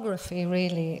topography,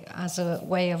 really, as a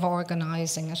way of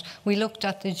organising it. We looked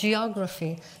at the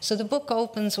geography. So the book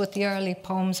opens with the early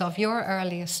poems of your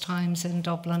earliest times in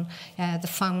Dublin, the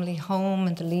family home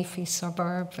in the leafy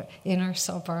suburb, inner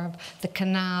suburb, the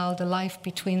canal, the life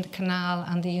between the canal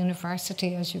and the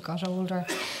university as you got older.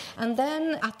 And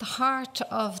then at the heart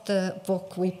of the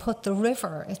book, we put the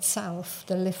river itself,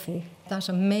 the Liffey, that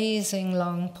amazing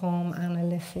long poem, Anna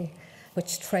Liffey,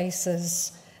 which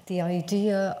traces the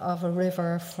idea of a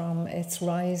river from its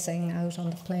rising out on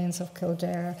the plains of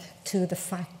Kildare to the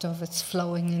fact of its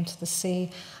flowing into the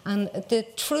sea. And the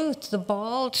truth, the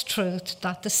bald truth,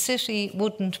 that the city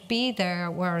wouldn't be there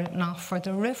were it not for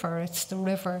the river. It's the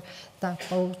river that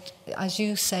both, as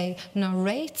you say,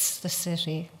 narrates the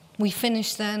city. We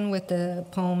finished then with the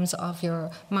poems of your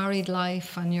married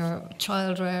life and your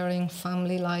child-rearing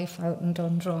family life out in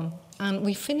Dundrum. And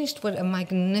we finished with a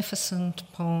magnificent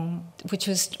poem, which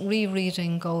was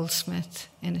rereading Goldsmith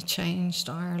in a changed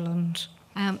Ireland.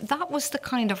 That was the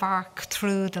kind of arc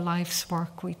through the life's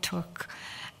work we took.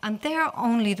 And they're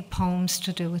only the poems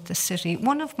to do with the city.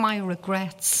 One of my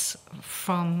regrets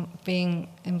from being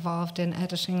involved in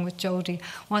editing with Jodie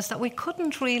was that we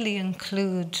couldn't really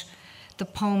include the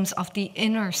poems of the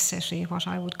inner city, what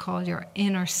I would call your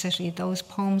inner city, those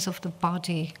poems of the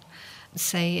body,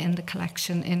 say in the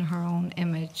collection In Her Own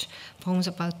Image, poems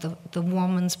about the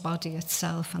woman's body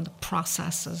itself and the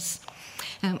processes.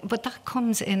 But that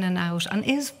comes in and out and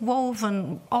is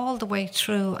woven all the way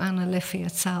through Anna Liffey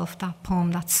itself, that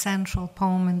poem, that central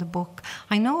poem in the book.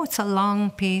 I know it's a long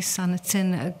piece and it's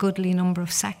in a goodly number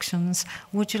of sections.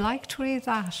 Would you like to read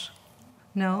that?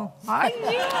 No? I knew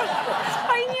it!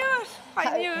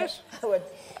 I knew it! I would.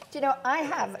 Do you know, I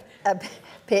have a...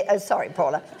 sorry,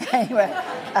 Paula. Anyway,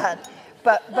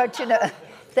 but you know,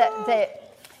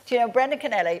 Brendan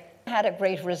Kennelly had a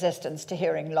great resistance to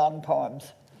hearing long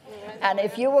poems. And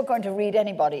if you were going to read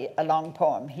anybody a long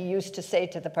poem, he used to say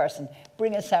to the person,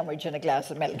 bring a sandwich and a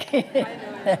glass of milk. I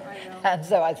know. And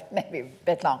so I maybe a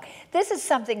bit long. This is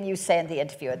something you say in the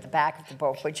interview at the back of the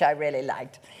book, which I really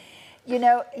liked. You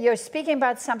know, you're speaking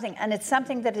about something, and it's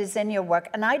something that is in your work.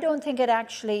 And I don't think it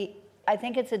actually, I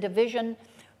think it's a division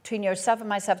between yourself and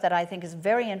myself that I think is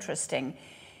very interesting.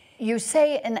 You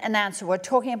say in an answer, we're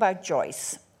talking about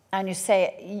Joyce, and you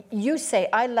say,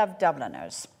 I love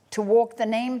Dubliners. To walk the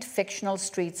named fictional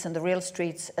streets and the real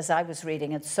streets as I was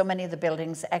reading it, so many of the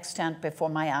buildings extant before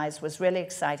my eyes was really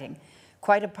exciting.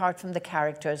 Quite apart from the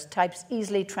characters, types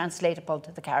easily translatable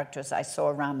to the characters I saw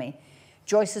around me.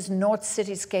 Joyce's North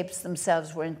cityscapes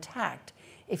themselves were intact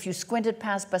if you squinted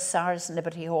past Bassars and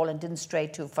Liberty Hall and didn't stray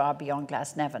too far beyond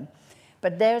Glasnevin.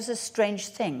 But there's a strange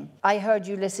thing. I heard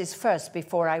Ulysses first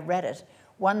before I read it.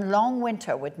 One long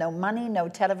winter with no money, no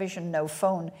television, no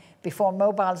phone, before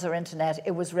mobiles or internet,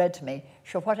 it was read to me.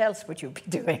 Sure, what else would you be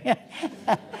doing?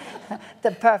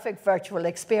 The perfect virtual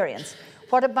experience.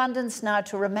 What abundance now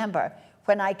to remember.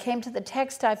 When I came to the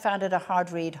text, I found it a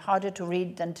hard read, harder to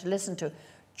read than to listen to.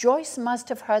 Joyce must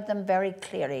have heard them very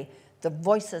clearly. The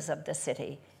voices of the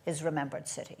city is remembered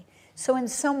city. So in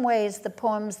some ways, the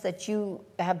poems that you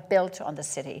have built on the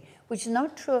city, which is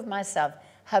not true of myself,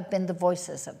 have been the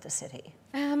voices of the city.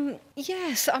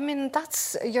 Yes, I mean,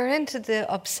 you're into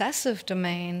the obsessive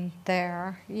domain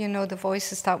there, you know, the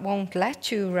voices that won't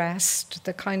let you rest,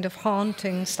 the kind of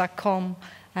hauntings that come.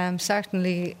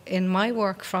 Certainly in my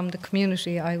work from the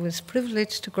community I was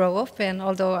privileged to grow up in,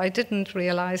 although I didn't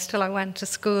realise till I went to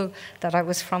school that I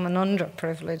was from an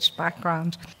underprivileged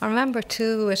background. I remember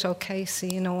too at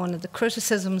O'Casey, you know, one of the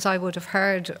criticisms I would have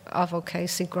heard of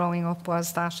O'Casey growing up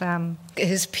was that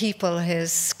his people,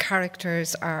 his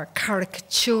characters are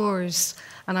caricatures.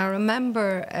 And I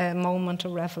remember a moment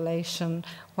of revelation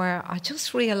where I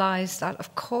just realised that,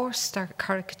 of course, they're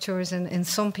caricatures in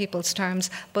some people's terms,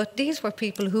 but these were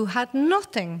people who had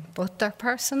nothing but their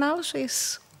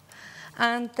personalities.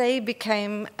 And they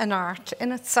became an art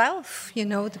in itself, you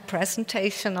know, the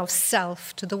presentation of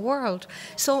self to the world.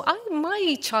 So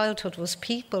my childhood was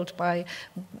peopled by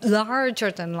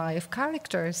larger-than-life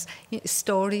characters,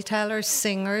 storytellers,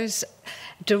 singers,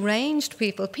 deranged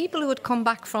people, people who had come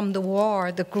back from the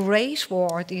war, the Great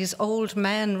War, these old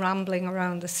men rambling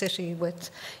around the city with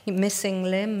missing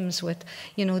limbs, with,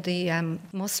 the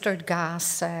mustard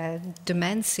gas,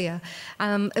 dementia.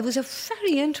 It was a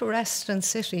very interesting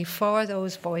city for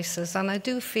those voices, and I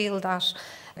do feel that,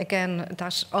 again,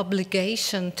 that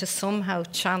obligation to somehow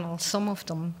channel some of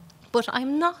them. But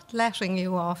I'm not letting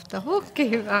you off the hook,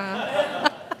 Eavan.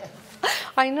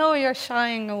 I know you're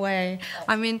shying away.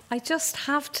 I mean, I just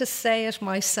have to say it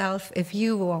myself if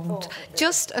you won't.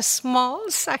 Just a small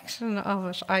section of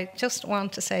it, I just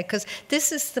want to say, because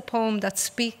this is the poem that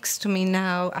speaks to me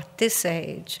now at this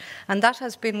age. And that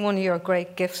has been one of your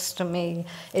great gifts to me,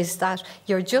 is that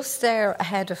you're just there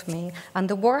ahead of me, and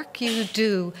the work you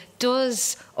do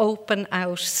does open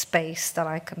out space that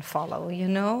I can follow,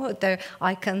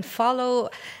 I can follow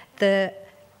the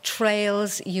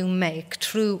trails you make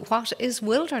through what is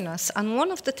wilderness. And one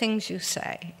of the things you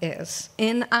say is,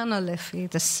 in Anna Liffey,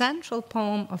 the central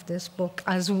poem of this book,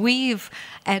 as we've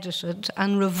edited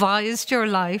and revised your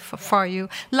life for you,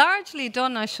 largely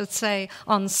done, I should say,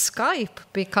 on Skype,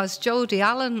 because Jodie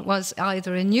Allen was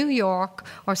either in New York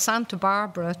or Santa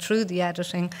Barbara through the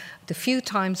editing. The few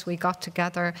times we got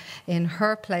together in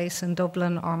her place in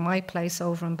Dublin or my place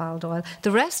over in Baldoyle.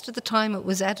 The rest of the time it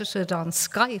was edited on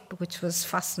Skype, which was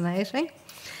fascinating.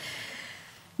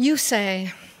 You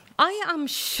say, I am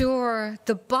sure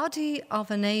the body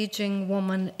of an aging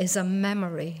woman is a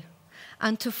memory,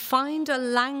 and to find a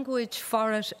language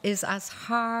for it is as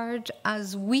hard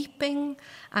as weeping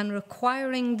and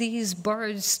requiring these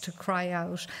birds to cry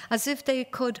out, as if they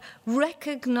could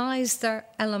recognize their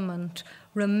element,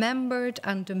 remembered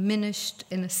and diminished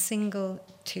in a single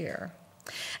tear.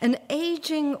 An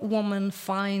aging woman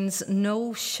finds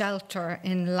no shelter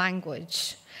in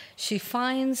language. She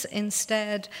finds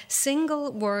instead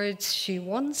single words she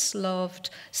once loved,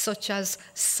 such as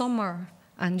summer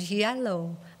and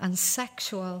yellow and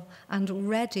sexual and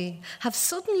ready, have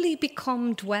suddenly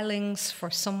become dwellings for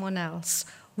someone else,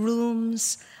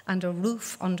 rooms and a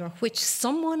roof under which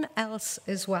someone else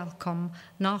is welcome,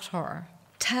 not her.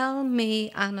 Tell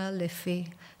me, Anna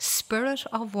Liffey, spirit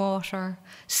of water,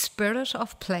 spirit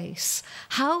of place,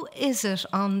 how is it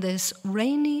on this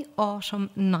rainy autumn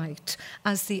night,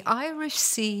 as the Irish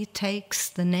sea takes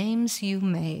the names you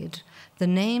made, the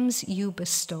names you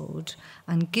bestowed,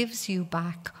 and gives you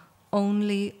back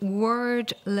only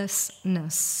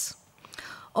wordlessness?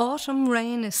 Autumn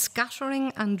rain is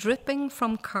scattering and dripping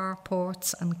from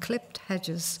carports and clipped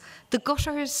hedges. The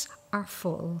gutters are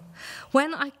full.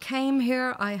 When I came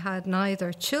here, I had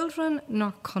neither children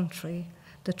nor country.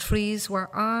 The trees were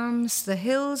arms, the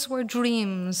hills were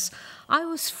dreams. I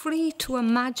was free to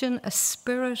imagine a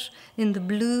spirit in the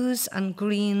blues and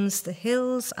greens, the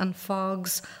hills and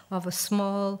fogs of a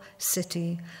small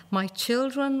city. My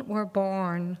children were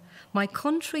born. My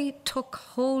country took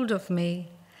hold of me.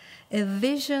 A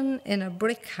vision in a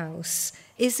brick house.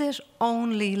 Is it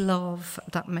only love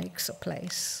that makes a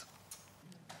place?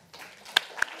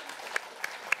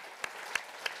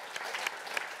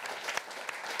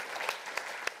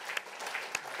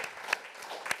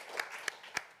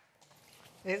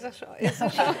 Is it?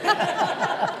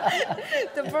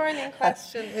 The burning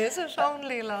question, is it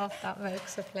only love that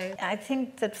makes a place? I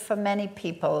think that for many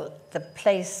people, the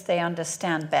place they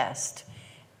understand best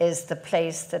is the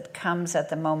place that comes at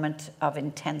the moment of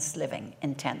intense living,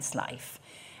 intense life.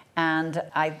 And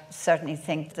I certainly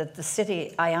think that the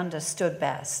city I understood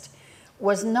best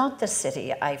was not the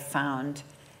city I found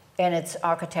in its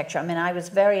architecture. I mean, I was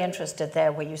very interested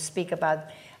there where you speak about,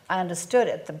 I understood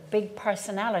it, the big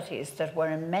personalities that were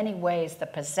in many ways the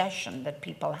possession that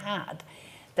people had,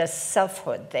 the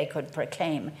selfhood they could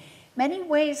proclaim. Many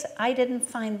ways I didn't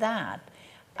find that.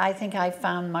 I think I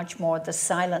found much more the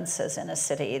silences in a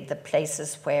city, the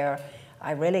places where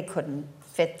I really couldn't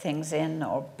fit things in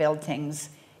or build things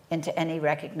into any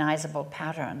recognizable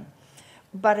pattern.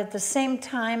 But at the same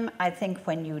time, I think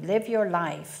when you live your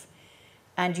life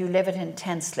and you live it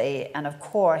intensely, and of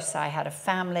course I had a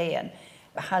family and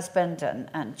a husband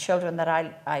and children that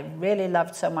I really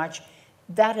loved so much,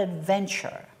 that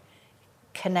adventure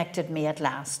connected me at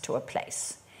last to a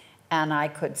place. And I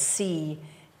could see,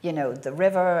 you know, the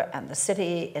river and the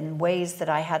city in ways that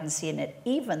I hadn't seen it,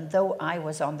 even though I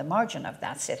was on the margin of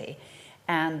that city.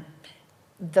 And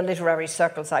the literary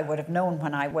circles I would have known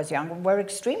when I was young were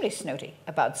extremely snooty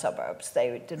about suburbs.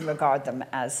 They didn't regard them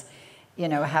as, you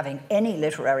know, having any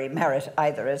literary merit,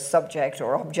 either as subject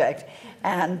or object.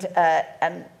 And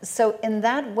so in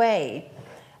that way,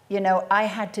 you know, I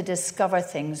had to discover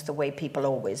things the way people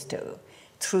always do,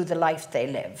 through the life they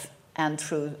live. And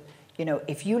through, you know,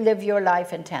 if you live your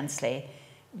life intensely,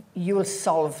 you'll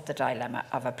solve the dilemma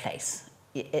of a place.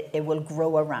 It will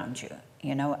grow around you,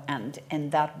 you know, and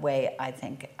in that way, I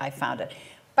think I found it.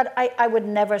 But I would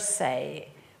never say,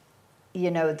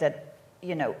 you know, that,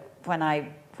 you know, when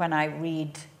I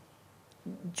read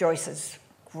Joyce's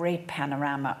great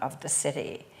panorama of the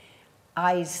city,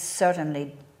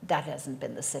 that hasn't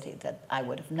been the city that I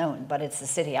would have known, but it's the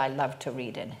city I love to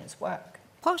read in his work.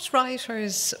 What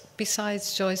writers,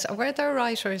 besides Joyce, were there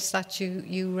writers that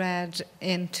you read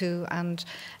into and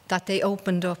that they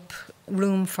opened up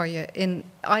room for you in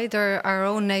either our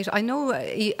own native? I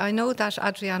know that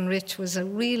Adrienne Rich was a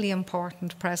really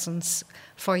important presence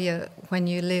for you when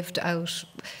you lived out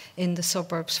in the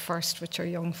suburbs first with your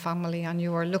young family, and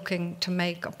you were looking to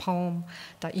make a poem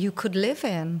that you could live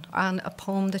in and a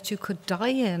poem that you could die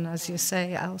in, as you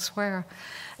say elsewhere.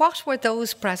 What were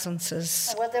those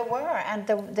presences? Well, there were, and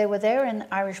they were there in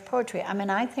Irish poetry. I mean,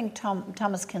 I think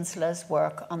Thomas Kinsella's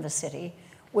work on the city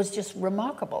was just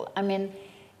remarkable. I mean,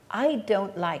 I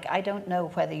don't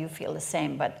know whether you feel the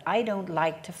same, but I don't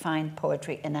like to find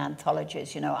poetry in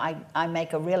anthologies. You know, I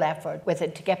make a real effort with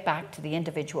it to get back to the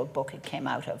individual book it came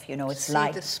out of. You know, it's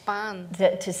like the span.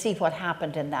 To see what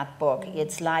happened in that book.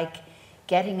 It's like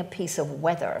getting a piece of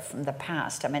weather from the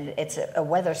past. I mean, it's a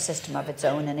weather system of its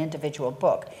own, an individual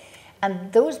book.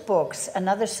 And those books,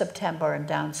 Another September and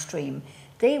Downstream,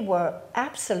 they were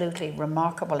absolutely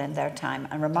remarkable in their time,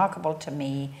 and remarkable to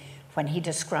me when he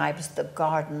describes the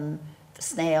garden, the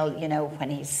snail, you know, when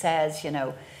he says, you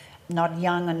know, not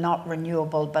young and not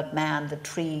renewable, but man, the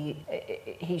tree,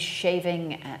 he's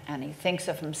shaving and he thinks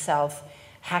of himself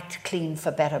hacked clean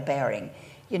for better bearing.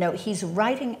 You know, he's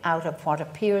writing out of what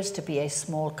appears to be a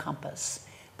small compass,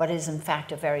 but is in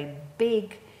fact a very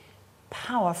big,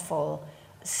 powerful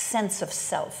sense of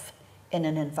self in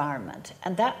an environment.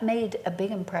 And that made a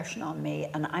big impression on me,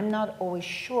 and I'm not always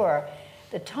sure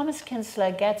that Thomas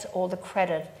Kinsella gets all the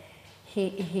credit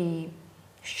he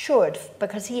should,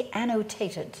 because he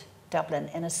annotated Dublin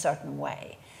in a certain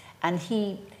way, and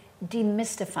he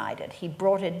demystified it, he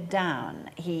brought it down,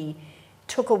 he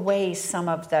took away some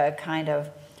of the kind of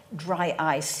dry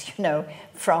ice, you know,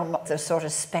 from the sort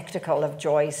of spectacle of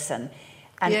Joyce and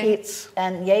Yeats,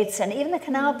 and even the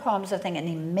canal poems, I think, and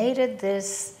he made it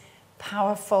this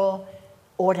powerful,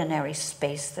 ordinary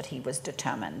space that he was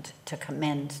determined to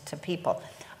commend to people.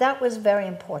 That was very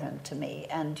important to me,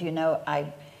 and, you know,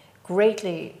 I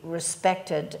greatly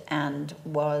respected and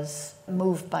was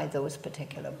moved by those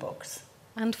particular books.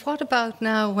 And what about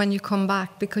now when you come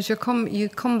back? Because you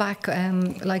come back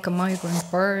like a migrant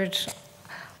bird.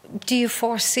 Do you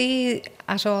foresee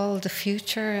at all the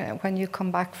future when you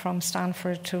come back from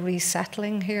Stanford to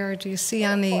resettling here? Do you see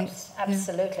any? Of course,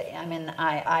 absolutely. Yeah. I mean,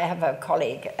 I have a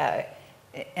colleague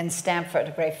in Stanford,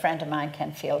 a great friend of mine,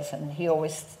 Ken Fields, and he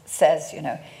always says, you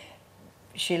know,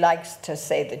 she likes to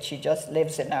say that she just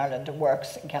lives in Ireland and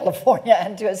works in California,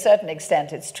 and to a certain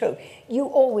extent it's true. You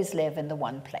always live in the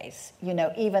one place, you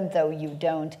know, even though you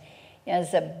don't. You know,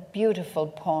 there's a beautiful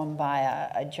poem by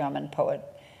a German poet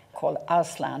called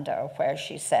Auslander, where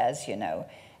she says, you know,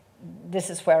 this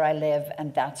is where I live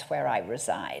and that's where I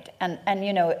reside. And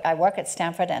you know, I work at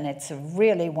Stanford, and it's a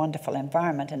really wonderful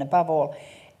environment, and above all,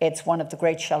 it's one of the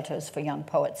great shelters for young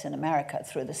poets in America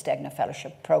through the Stegner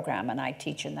Fellowship Program, and I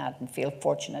teach in that and feel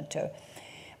fortunate to.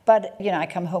 But, you know, I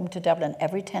come home to Dublin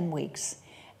every 10 weeks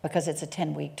because it's a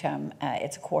 10-week term,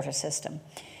 it's a quarter system.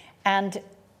 And,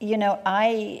 you know,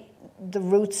 the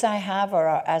roots I have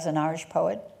are as an Irish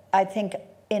poet. I think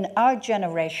in our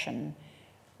generation,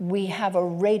 we have a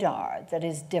radar that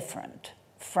is different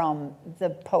from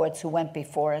the poets who went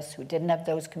before us, who didn't have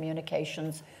those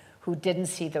communications, who didn't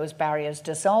see those barriers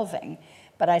dissolving.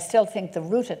 But I still think the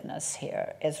rootedness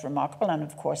here is remarkable. And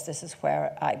of course, this is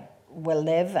where I will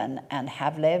live and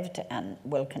have lived and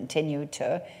will continue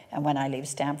to. And when I leave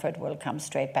Stanford, will come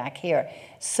straight back here.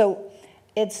 So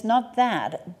it's not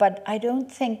that, but I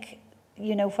don't think,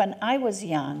 you know, when I was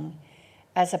young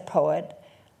as a poet,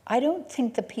 I don't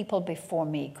think the people before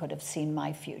me could have seen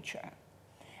my future.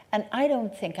 And I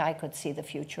don't think I could see the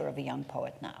future of a young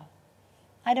poet now.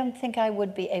 I don't think I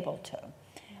would be able to.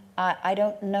 I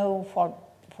don't know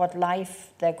what life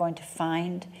they're going to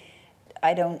find.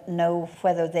 I don't know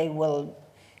whether they will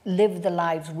live the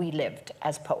lives we lived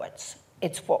as poets.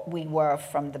 It's what we were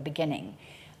from the beginning.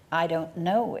 I don't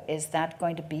know, is that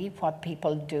going to be what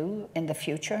people do in the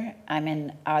future? I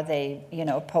mean, are they, you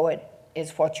know, a poet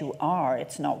is what you are,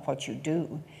 it's not what you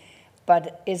do.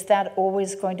 But is that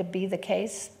always going to be the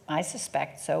case? I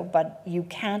suspect so, but you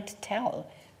can't tell,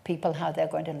 people how they're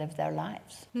going to live their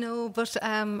lives. No, but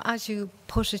as you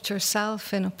put it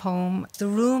yourself in a poem, the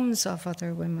rooms of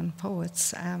other women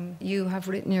poets, you have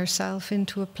written yourself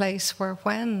into a place where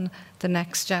when the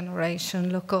next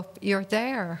generation look up, you're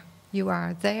there, you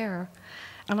are there.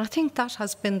 And I think that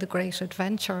has been the great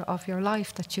adventure of your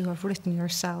life, that you have written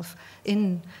yourself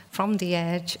in from the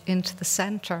edge into the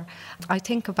centre. I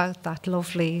think about that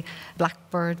lovely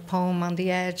blackbird poem on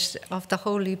the edge of the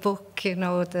holy book, you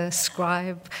know, the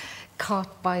scribe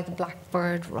caught by the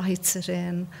blackbird writes it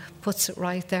in, puts it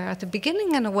right there at the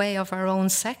beginning, in a way, of our own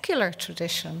secular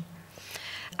tradition.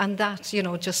 And that, you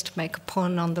know, just to make a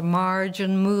pun on the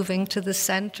margin moving to the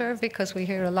centre, because we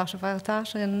hear a lot about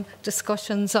that in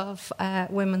discussions of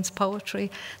women's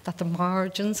poetry, that the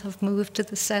margins have moved to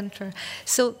the centre.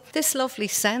 So this lovely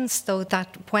sense, though,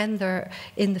 that when they're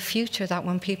in the future, that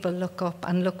when people look up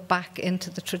and look back into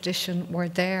the tradition, we're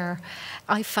there.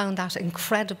 I found that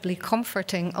incredibly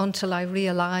comforting until I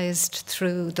realised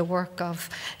through the work of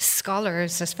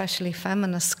scholars, especially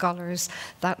feminist scholars,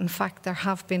 that in fact there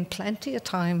have been plenty of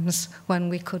times when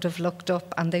we could have looked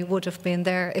up and they would have been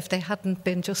there if they hadn't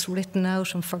been just written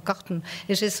out and forgotten.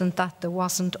 It isn't that there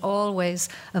wasn't always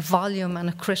a volume and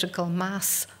a critical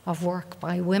mass of work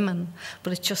by women,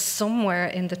 but it's just somewhere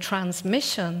in the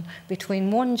transmission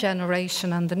between one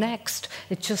generation and the next,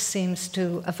 it just seems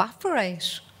to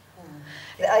evaporate.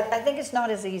 I think it's not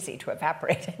as easy to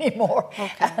evaporate anymore.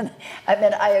 Okay. And, I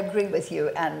mean, I agree with you.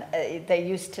 And they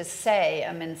used to say,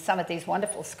 I mean, some of these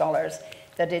wonderful scholars,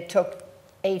 that it took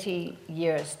 80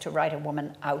 years to write a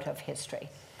woman out of history.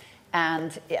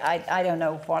 And I don't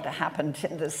know what happened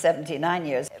in the 79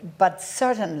 years, but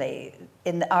certainly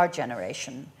in our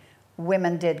generation,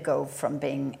 women did go from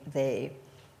being the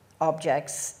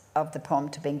objects of the poem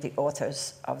to being the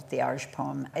authors of the Irish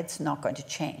poem. It's not going to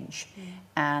change.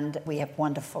 And we have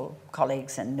wonderful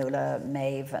colleagues in Nuala,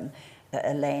 Maeve and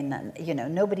Elaine, and, you know,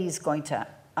 nobody's going to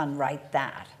unwrite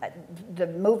that. The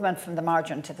movement from the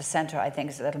margin to the centre, I think,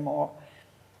 is a little more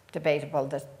debatable.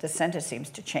 The centre seems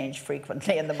to change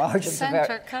frequently, and the margins The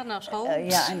centre cannot hold.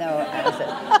 yeah, I know.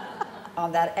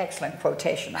 On that excellent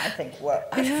quotation, I think we're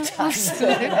out of time.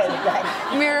 Absolutely.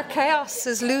 Mere chaos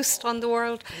is loosed on the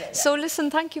world. Yeah. So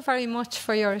listen, thank you very much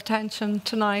for your attention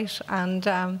tonight, and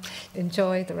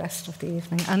enjoy the rest of the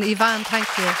evening. And Eavan, thank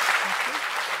you.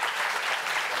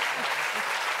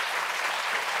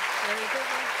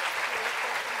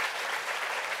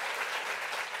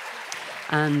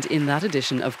 And in that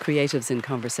edition of Creatives in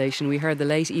Conversation, we heard the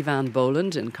late Eavan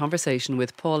Boland in conversation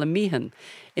with Paula Meehan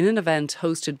in an event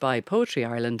hosted by Poetry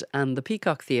Ireland and the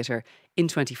Peacock Theatre in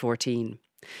 2014.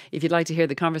 If you'd like to hear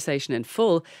the conversation in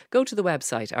full, go to the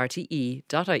website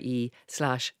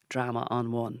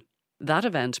rte.ie/drama-on-one. That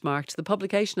event marked the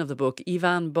publication of the book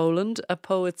Eavan Boland, A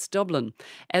Poet's Dublin,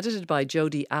 edited by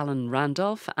Jodie Allen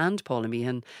Randolph and Paula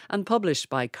Meehan and published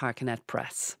by Carcanet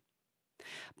Press.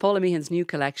 Paula Meehan's new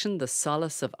collection, The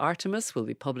Solace of Artemis, will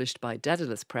be published by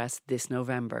Daedalus Press this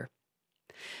November.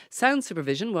 Sound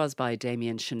supervision was by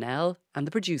Damien Chanel and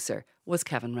the producer was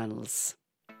Kevin Reynolds.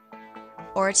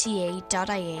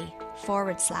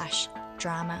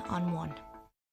 rte.ie/drama-on-one